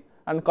increase,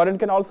 and current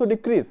can also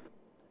decrease,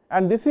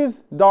 and this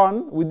is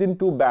done within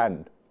two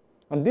bands,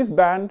 and this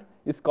band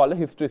is called a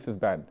hysteresis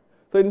band.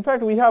 So, in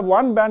fact, we have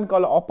one band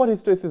called upper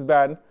hysteresis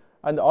band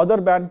and the other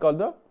band called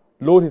the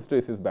lower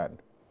hysteresis band.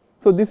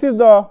 So, this is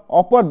the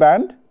upper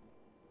band,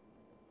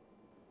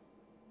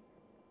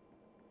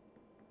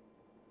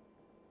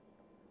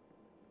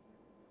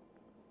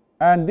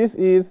 and this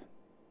is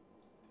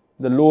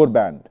the lower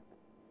band.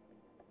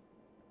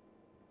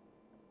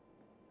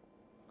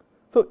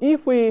 So,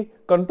 if we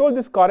control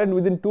this current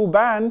within two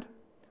bands,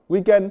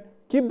 we can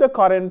keep the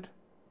current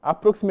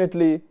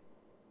approximately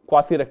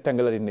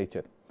quasi-rectangular in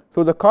nature.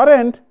 So, the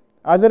current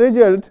as a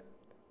result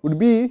would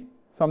be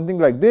something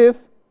like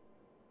this,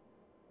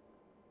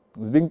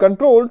 is being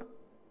controlled,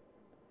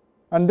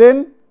 and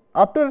then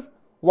after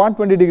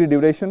 120-degree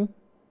duration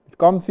it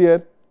comes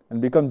here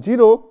and becomes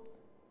 0,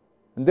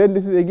 and then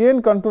this is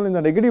again controlled in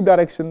the negative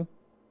direction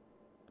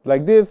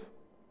like this,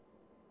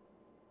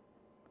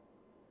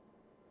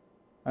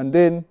 and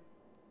then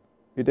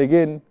it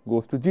again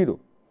goes to 0.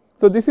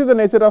 So, this is the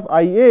nature of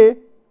IA,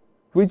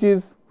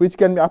 which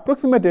can be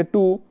approximated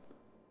to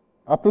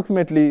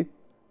approximately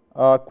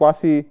a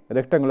quasi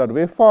rectangular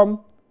waveform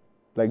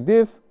like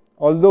this.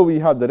 Although we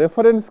have the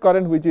reference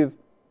current which is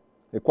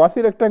a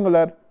quasi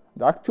rectangular,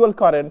 the actual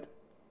current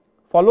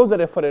follows the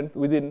reference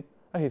within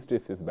a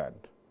hysteresis band.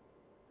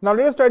 Now,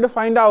 let us try to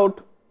find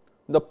out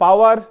the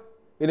power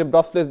in a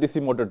brushless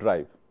DC motor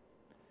drive.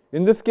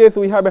 In this case,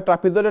 we have a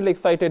trapezoidal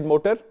excited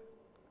motor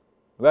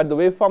where the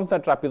waveforms are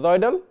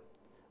trapezoidal,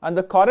 and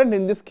the current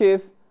in this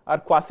case are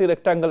quasi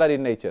rectangular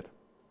in nature,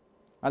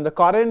 and the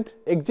current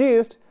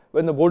exists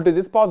when the voltage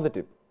is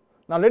positive.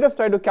 Now, let us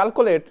try to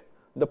calculate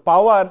the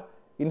power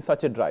in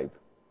such a drive.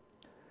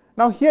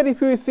 Now, here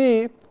if you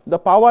see the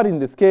power in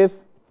this case,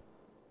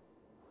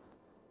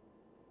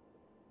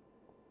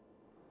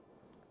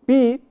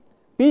 P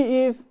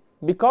is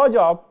because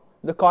of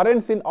the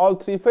currents in all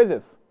three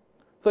phases.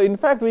 So, in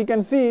fact, we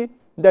can see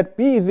that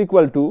P is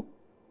equal to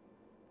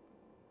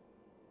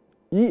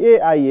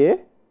EAIA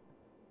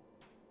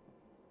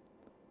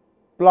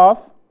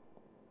plus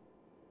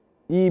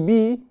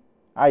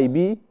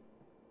EBIB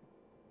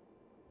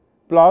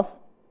plus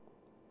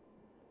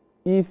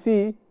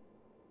ECIC.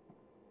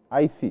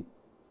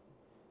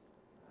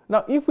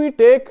 Now, if we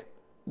take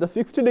the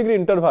 60-degree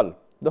interval,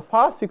 the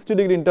first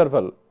 60-degree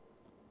interval,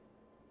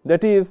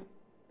 that is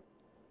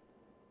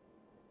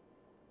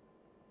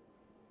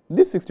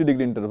this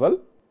 60-degree interval,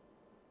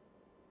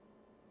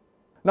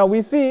 now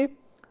we see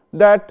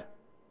that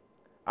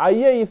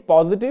IA is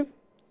positive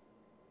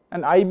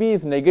and IB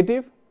is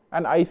negative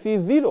and IC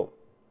is 0.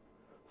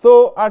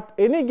 So, at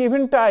any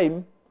given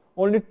time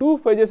only two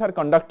phases are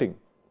conducting.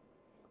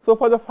 So,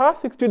 for the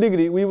first 60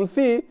 degree we will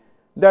see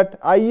that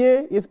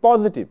IA is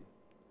positive,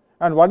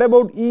 and what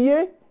about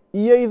EA?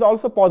 EA is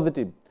also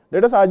positive.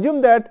 Let us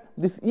assume that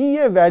this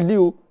EA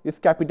value is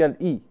capital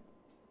E.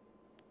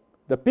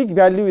 The peak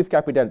value is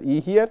capital E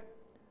here.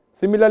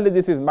 Similarly,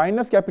 this is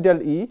minus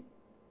capital E,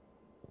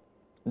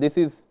 this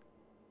is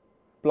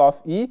plus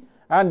E,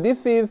 and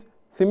this is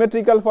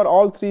symmetrical for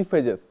all three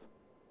phases.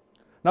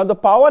 Now, the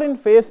power in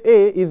phase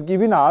A is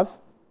given as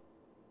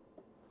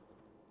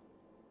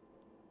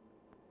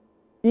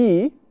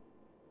E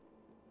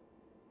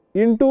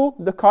into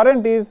the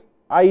current is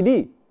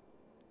ID.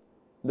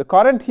 The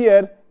current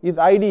here is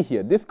ID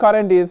here, this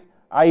current is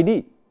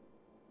ID.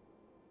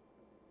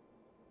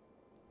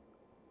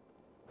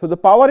 So, the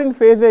power in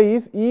phase A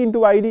is E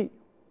into ID.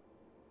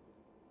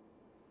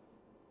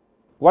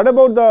 What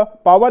about the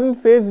power in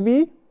phase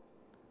B?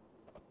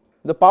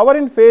 The power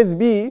in phase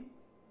B,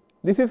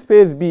 this is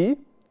phase B,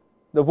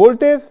 the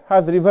voltage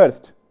has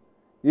reversed,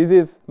 it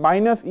is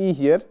minus E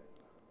here,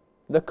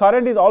 the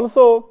current is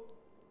also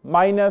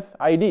minus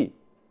ID.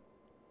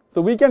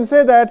 So, we can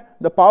say that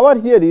the power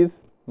here is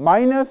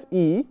minus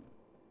E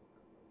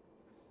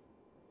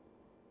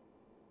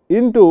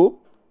into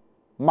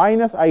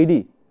minus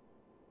ID.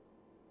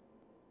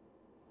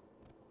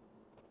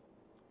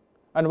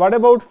 And what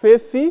about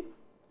phase C?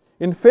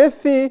 In phase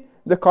C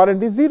the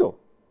current is 0.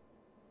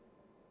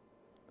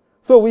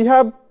 So, we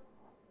have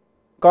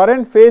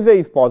current phase A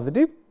is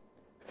positive,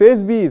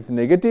 phase B is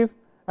negative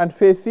and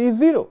phase C is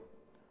 0.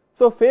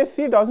 So, phase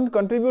C does not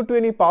contribute to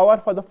any power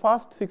for the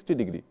first 60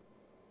 degree.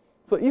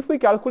 So, if we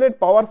calculate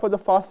power for the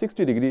first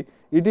 60 degree,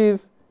 it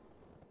is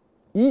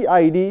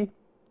EID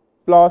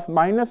plus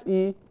minus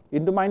E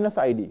into minus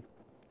ID,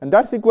 and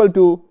that is equal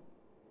to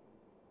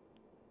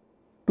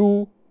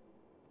 2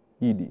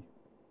 ED,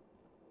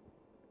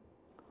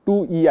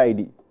 2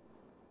 EID.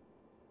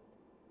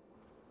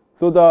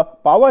 So, the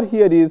power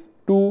here is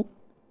 2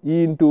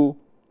 E into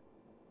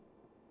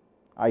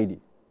ID.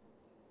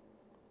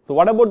 So,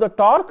 what about the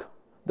torque?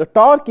 The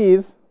torque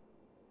is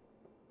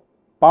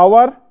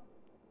power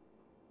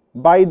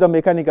by the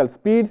mechanical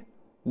speed,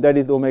 that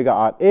is omega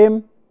r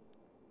m,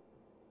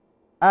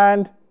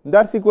 and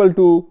that is equal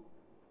to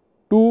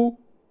 2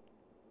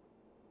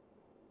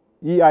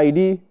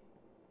 EID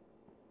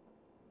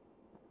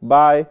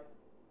by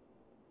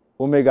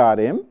omega r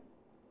m,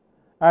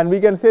 and we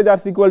can say that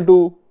is equal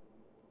to,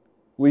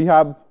 we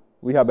have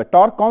a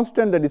torque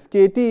constant, that is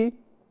kT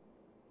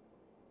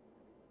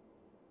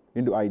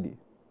into ID.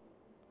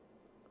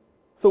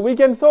 So, we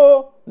can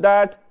show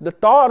that the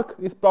torque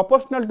is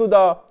proportional to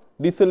the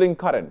DC link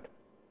current.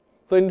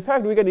 So, in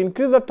fact, we can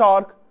increase the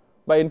torque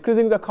by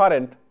increasing the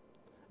current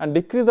and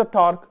decrease the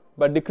torque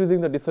by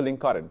decreasing the DC link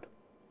current.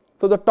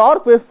 So, the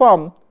torque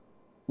waveform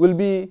will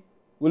be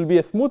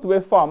a smooth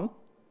waveform,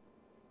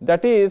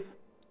 that is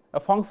a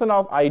function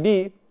of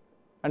ID,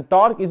 and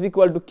torque is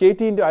equal to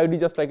kT into ID,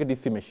 just like a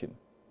DC machine.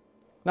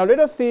 Now, let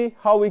us see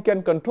how we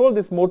can control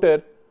this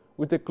motor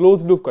with a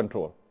closed loop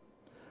control.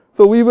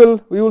 So, we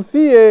will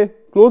see a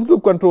closed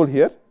loop control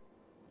here.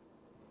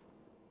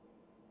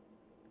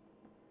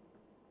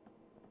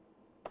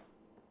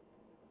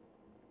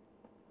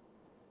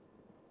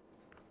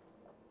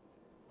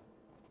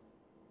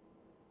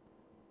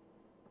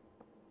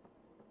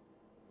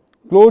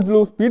 Closed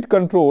loop speed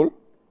control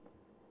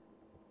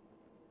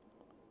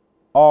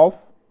of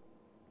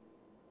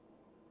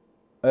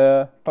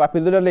a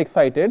trapezoidally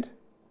excited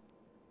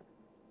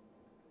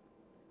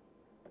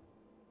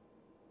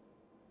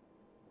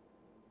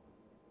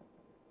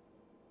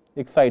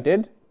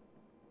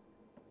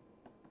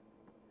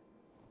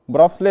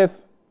brushless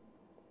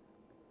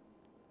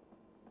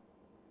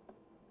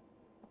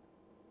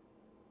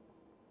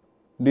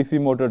DC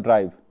motor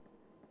drive.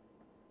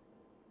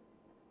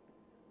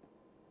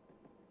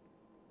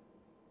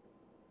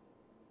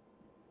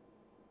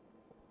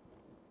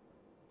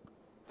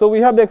 So, we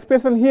have the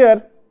expression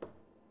here,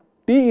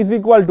 T is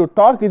equal to,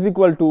 torque is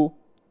equal to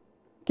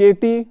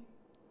kT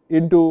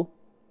into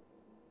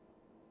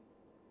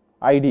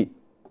ID.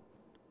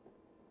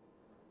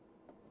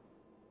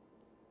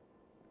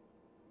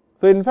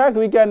 So, in fact,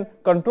 we can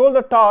control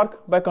the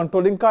torque by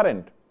controlling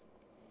current.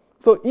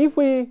 So, if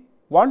we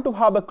want to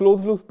have a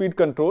closed loop speed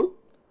control,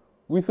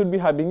 we should be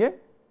having a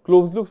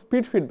closed loop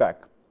speed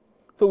feedback.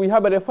 So, we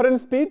have a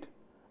reference speed,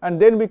 and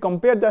then we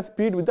compare the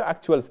speed with the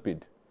actual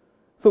speed.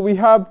 So, we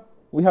have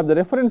the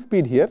reference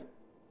speed here,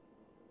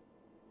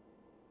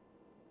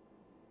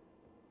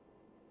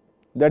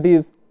 that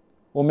is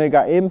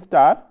omega m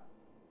star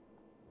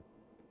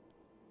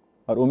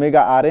or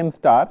omega r m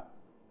star,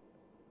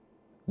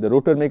 the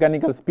rotor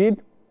mechanical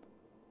speed,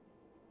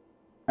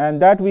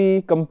 and that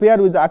we compare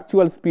with the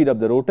actual speed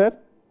of the rotor,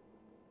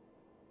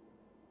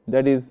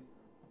 that is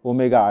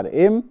omega r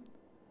m,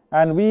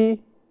 and we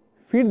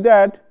feed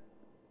that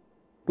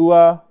to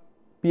a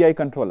PI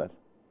controller.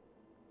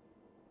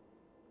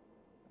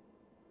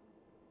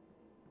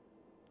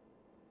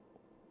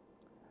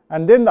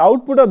 And then the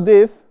output of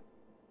this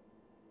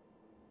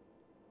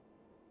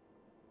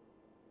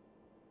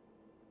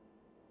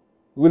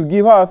will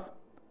give us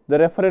the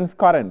reference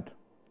current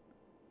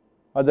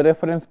or the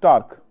reference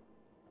torque,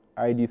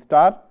 ID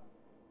star,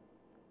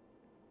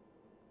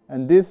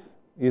 and this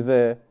is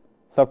a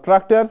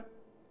subtractor.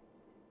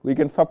 We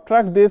can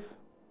subtract this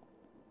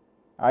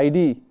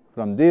ID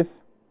from this,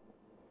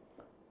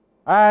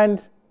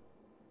 and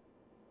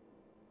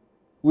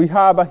we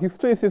have a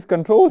hysteresis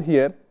control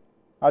here,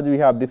 as we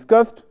have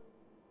discussed.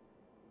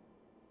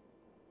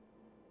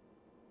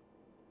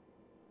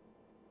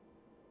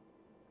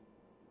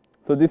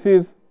 So, this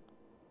is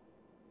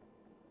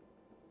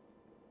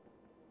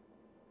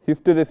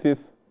hysteresis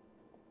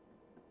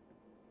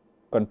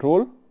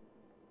controller,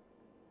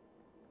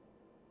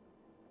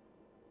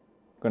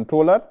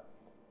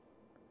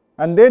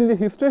 and then the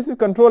hysteresis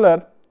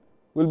controller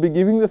will be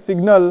giving the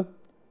signal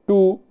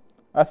to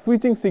a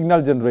switching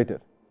signal generator.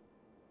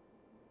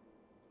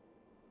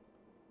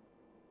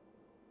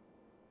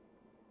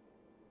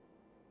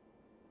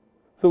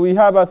 So, we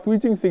have a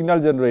switching signal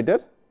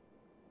generator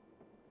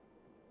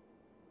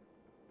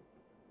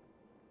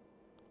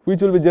which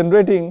will be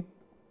generating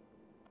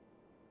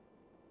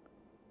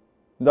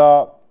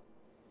the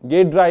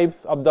gate drives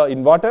of the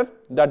inverter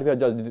that we have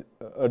just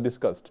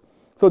discussed.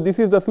 So, this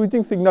is the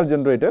switching signal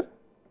generator,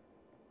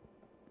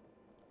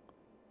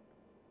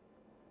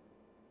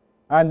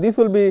 and this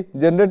will be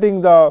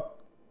generating the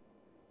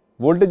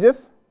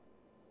voltages,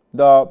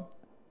 the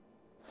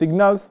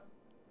signals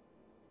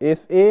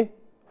SA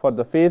for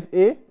the phase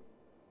A,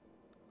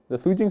 the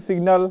switching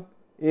signal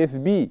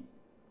SB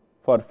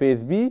for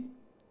phase B,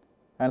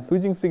 and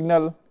switching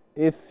signal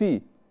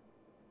SC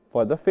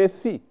for the phase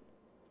C.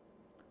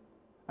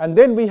 And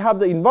then we have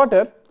the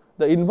inverter.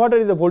 The inverter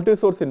is a voltage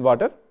source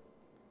inverter,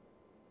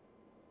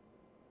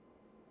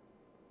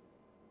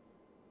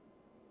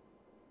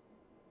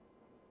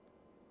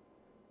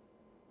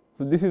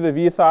 So, this is a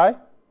VSI,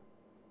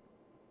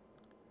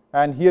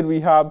 and here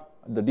we have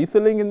the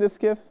DC link in this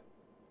case,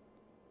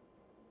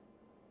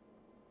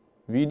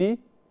 VD,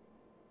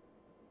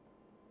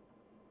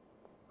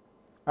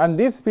 and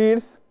this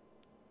feeds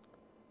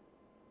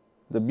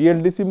the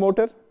BLDC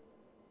motor,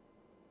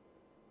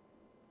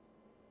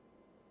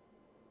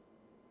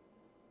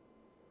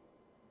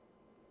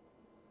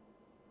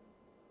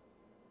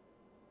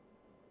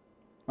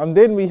 and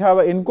then we have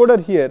an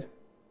encoder here,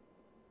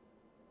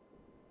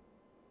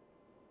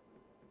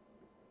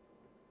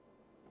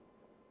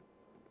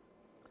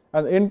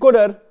 and the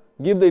encoder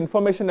gives the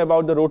information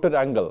about the rotor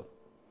angle.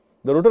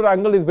 The rotor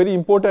angle is very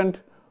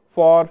important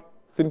for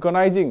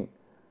synchronizing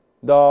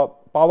the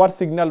power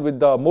signal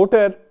with the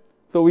motor.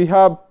 So, we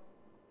have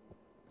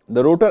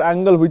the rotor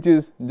angle which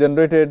is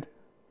generated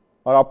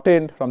or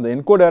obtained from the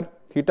encoder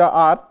theta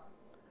r,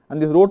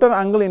 and this rotor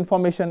angle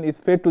information is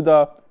fed to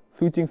the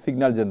switching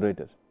signal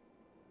generator.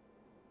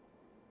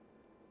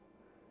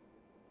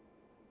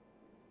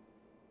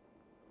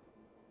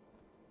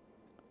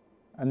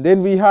 And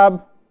then we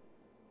have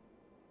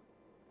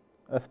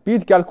a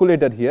speed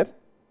calculator here.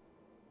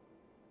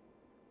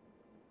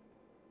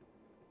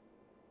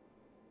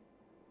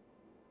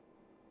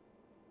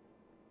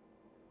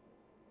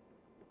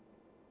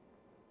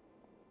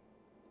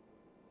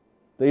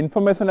 The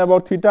information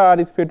about theta r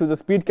is fed to the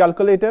speed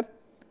calculator,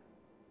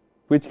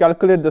 which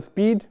calculates the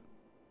speed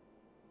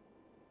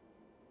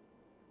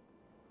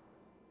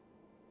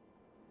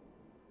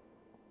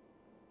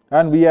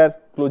and we are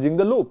closing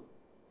the loop.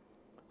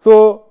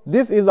 So,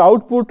 this is the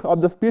output of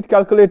the speed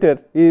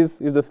calculator is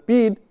the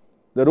speed,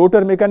 the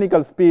rotor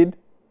mechanical speed,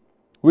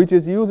 which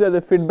is used as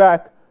a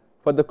feedback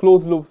for the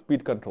closed loop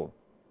speed control.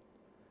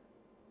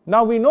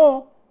 Now, we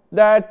know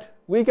that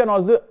we can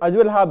also as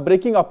well have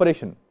braking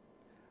operation.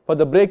 For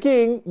the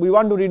braking, we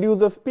want to reduce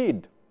the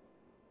speed.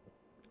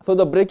 So,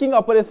 the braking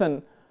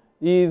operation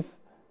is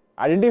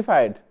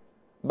identified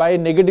by a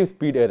negative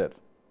speed error.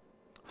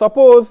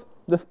 Suppose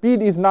the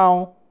speed is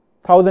now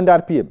 1000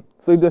 rpm.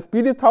 So, if the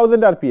speed is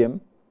 1000 rpm,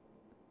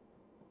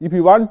 if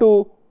you want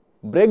to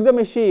brake the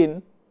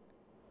machine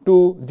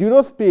to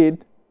 0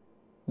 speed,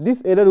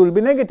 this error will be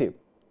negative,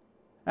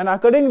 and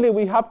accordingly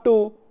we have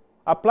to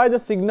apply the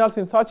signals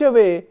in such a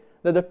way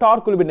that the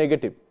torque will be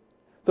negative.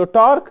 So,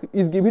 torque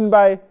is given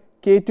by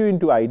K2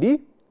 into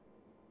ID,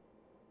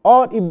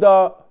 or if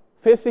the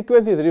phase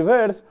sequence is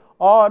reversed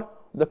or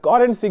the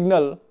current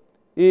signal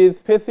is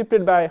phase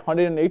shifted by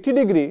 180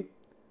 degree,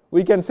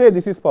 we can say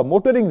this is for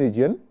motoring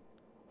region,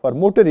 for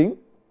motoring,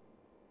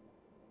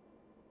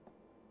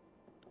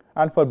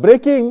 and for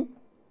braking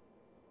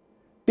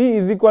T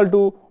is equal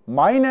to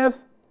minus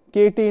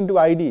KT into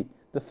ID,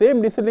 the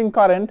same DC link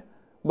current,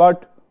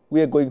 but we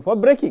are going for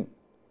braking.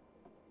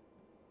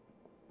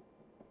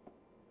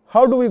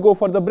 How do we go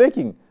for the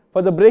braking?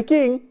 For the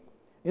braking,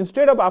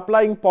 instead of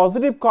applying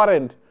positive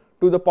current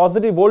to the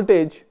positive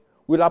voltage,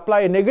 we will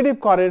apply a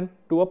negative current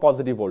to a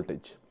positive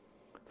voltage.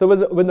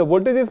 So, when the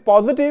voltage is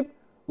positive,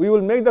 we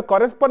will make the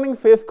corresponding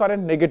phase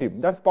current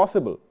negative, that is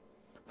possible.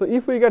 So,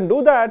 if we can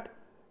do that,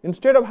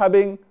 instead of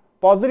having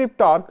positive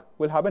torque,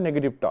 we will have a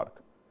negative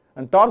torque,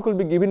 and torque will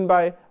be given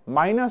by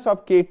minus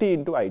of KT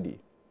into ID.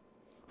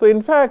 So,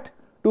 in fact,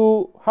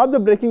 to have the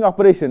braking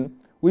operation,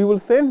 we will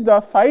sense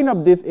the sign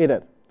of this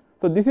error.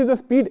 So, this is the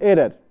speed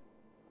error,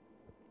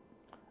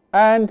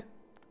 and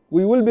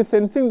we will be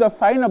sensing the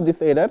sign of this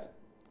error.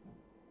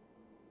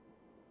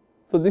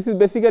 So, this is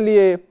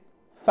basically a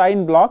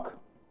sign block,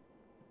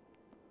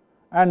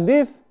 and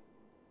this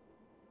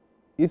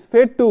is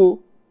fed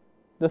to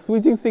the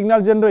switching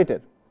signal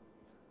generator.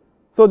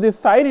 So, this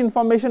sign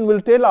information will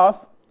tell us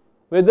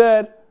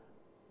whether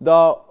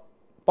the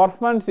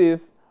performance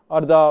is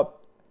or the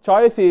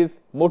choice is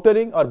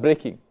motoring or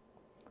braking.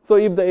 So,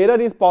 if the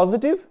error is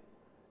positive,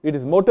 it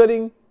is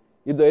motoring.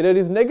 If the error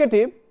is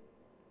negative,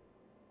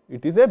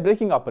 it is a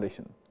braking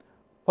operation.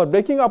 For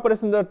braking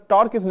operation, the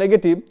torque is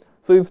negative.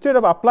 So, instead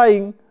of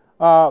applying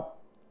a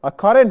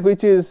current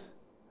which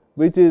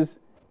is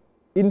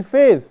in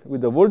phase with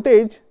the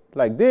voltage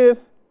like this,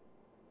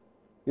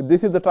 if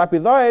this is the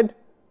trapezoid,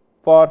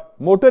 for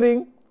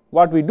motoring,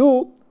 what we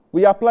do,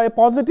 we apply a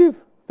positive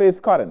phase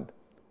current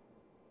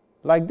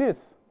like this.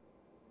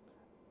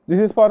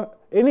 This is for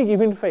any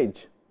given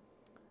phase.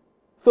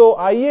 So,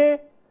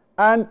 IA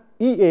and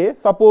EA,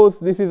 suppose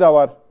this is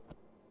our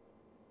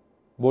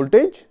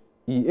voltage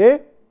EA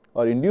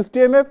or induced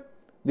EMF,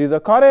 this is a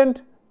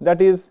current,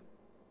 that is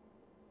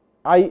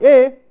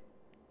IA.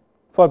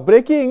 For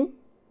braking,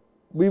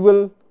 we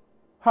will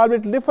have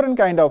it different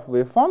kind of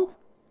waveforms.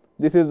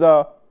 This is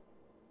the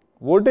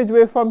voltage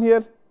waveform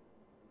here,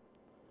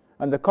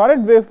 and the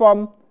current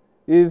waveform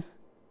is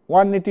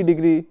 180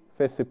 degree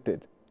phase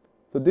shifted.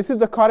 So, this is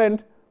the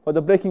current for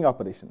the braking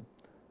operation.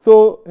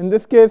 So, in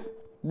this case,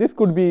 this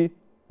could be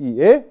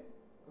EA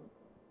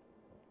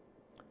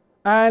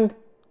and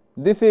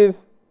this is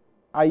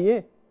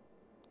IA.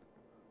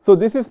 So,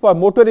 this is for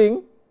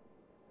motoring,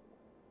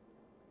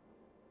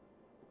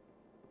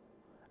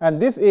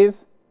 and this is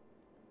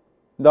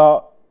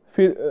the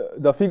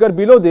figure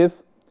below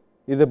this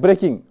is a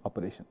braking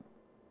operation.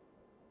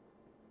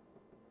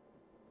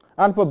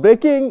 and for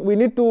braking we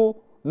need to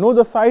know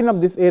the sign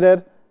of this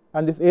error,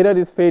 and this error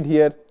is fed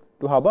here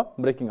to have a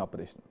braking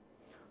operation.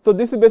 So,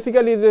 this is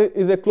basically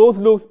is a closed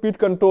loop speed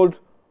controlled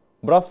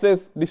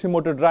brushless DC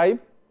motor drive,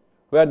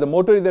 where the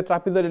motor is a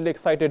trapezoidally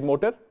excited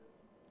motor,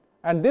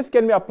 and this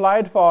can be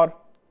applied for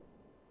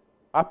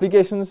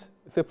applications,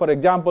 say for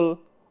example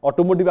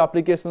automotive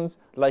applications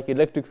like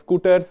electric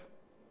scooters,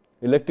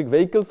 electric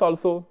vehicles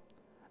also,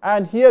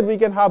 and here we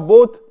can have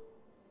both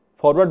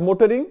forward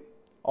motoring,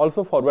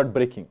 also forward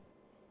braking.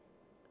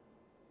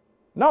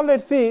 Now,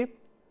 let us see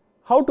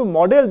how to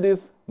model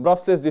this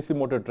brushless DC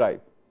motor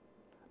drive.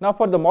 Now,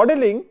 for the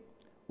modeling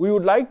we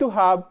would like to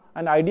have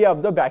an idea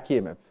of the back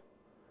EMF.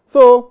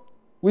 So,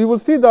 we will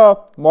see the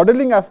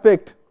modeling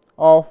aspect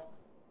of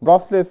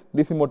brushless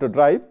DC motor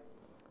drive,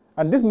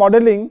 and this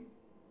modeling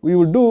we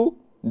will do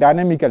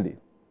dynamically.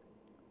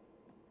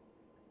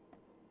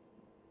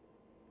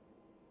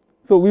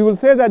 So, we will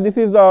say that this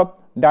is the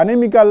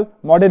dynamical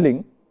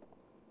modeling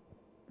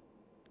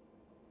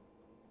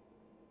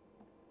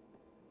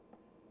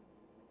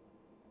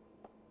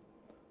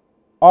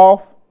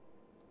of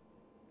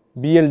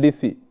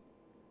BLDC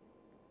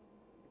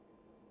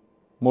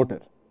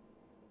motor.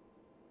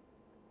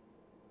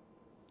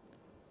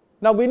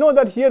 Now, we know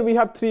that here we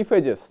have 3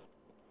 phases.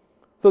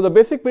 So, the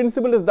basic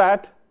principle is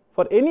that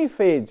for any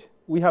phase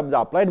we have the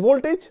applied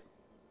voltage,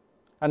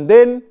 and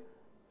then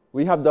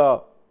we have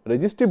the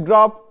resistive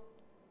drop,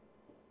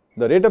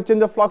 the rate of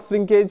change of flux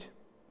linkage,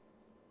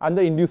 and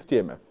the induced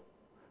EMF.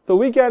 So,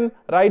 we can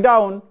write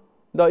down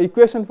the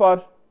equation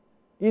for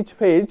each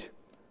phase.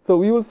 So,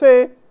 we will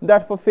say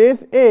that for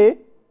phase A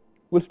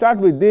we will start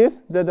with this,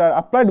 that the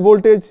applied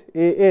voltage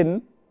A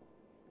n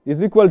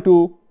is equal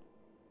to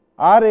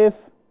R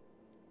s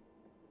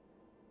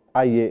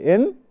I A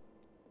n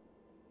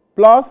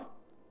plus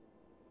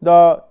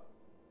the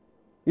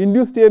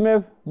induced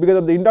EMF because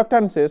of the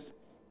inductances,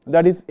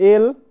 that is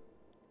L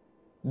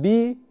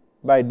d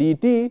by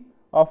dt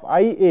of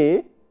I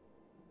A,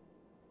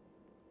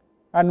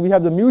 and we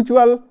have the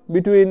mutual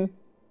between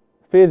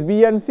phase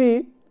B and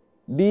C,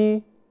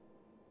 d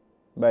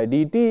by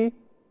dt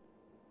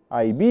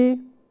I B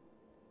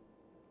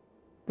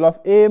plus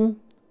M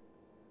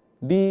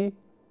d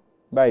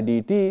by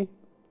dt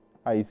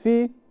I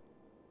C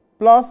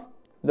plus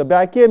the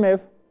back EMF,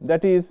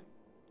 that is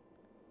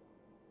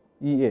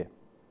E A.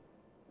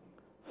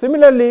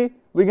 Similarly,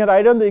 we can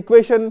write down the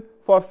equation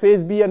for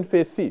phase B and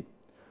phase C.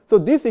 So,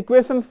 these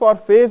equations for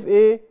phase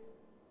A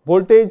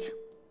voltage,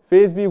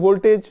 phase B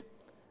voltage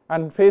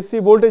and phase C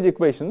voltage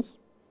equations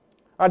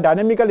are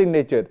dynamical in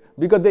nature,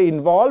 because they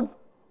involve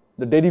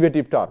the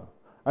derivative term,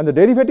 and the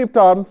derivative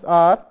terms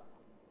are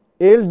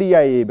L d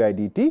I A by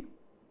dt,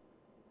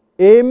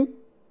 M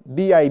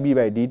d I B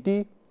by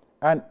dt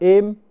and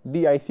M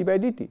d I C by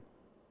dt.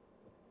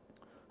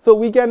 So,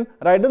 we can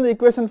write down the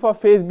equation for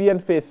phase B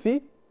and phase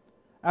C,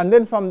 and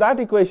then from that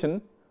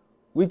equation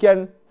we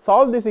can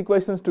solve these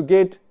equations to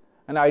get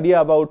an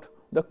idea about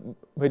the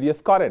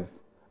various currents,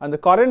 and the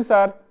currents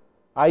are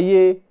I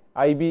A,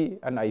 I B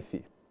and I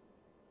C.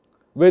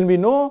 When we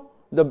know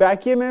the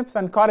back EMFs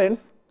and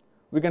currents,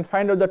 we can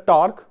find out the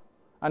torque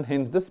and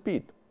hence the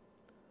speed.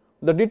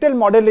 The detailed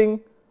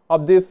modeling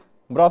of this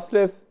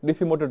brushless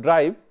DC motor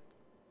drive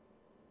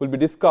will be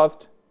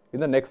discussed in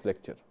the next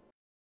lecture.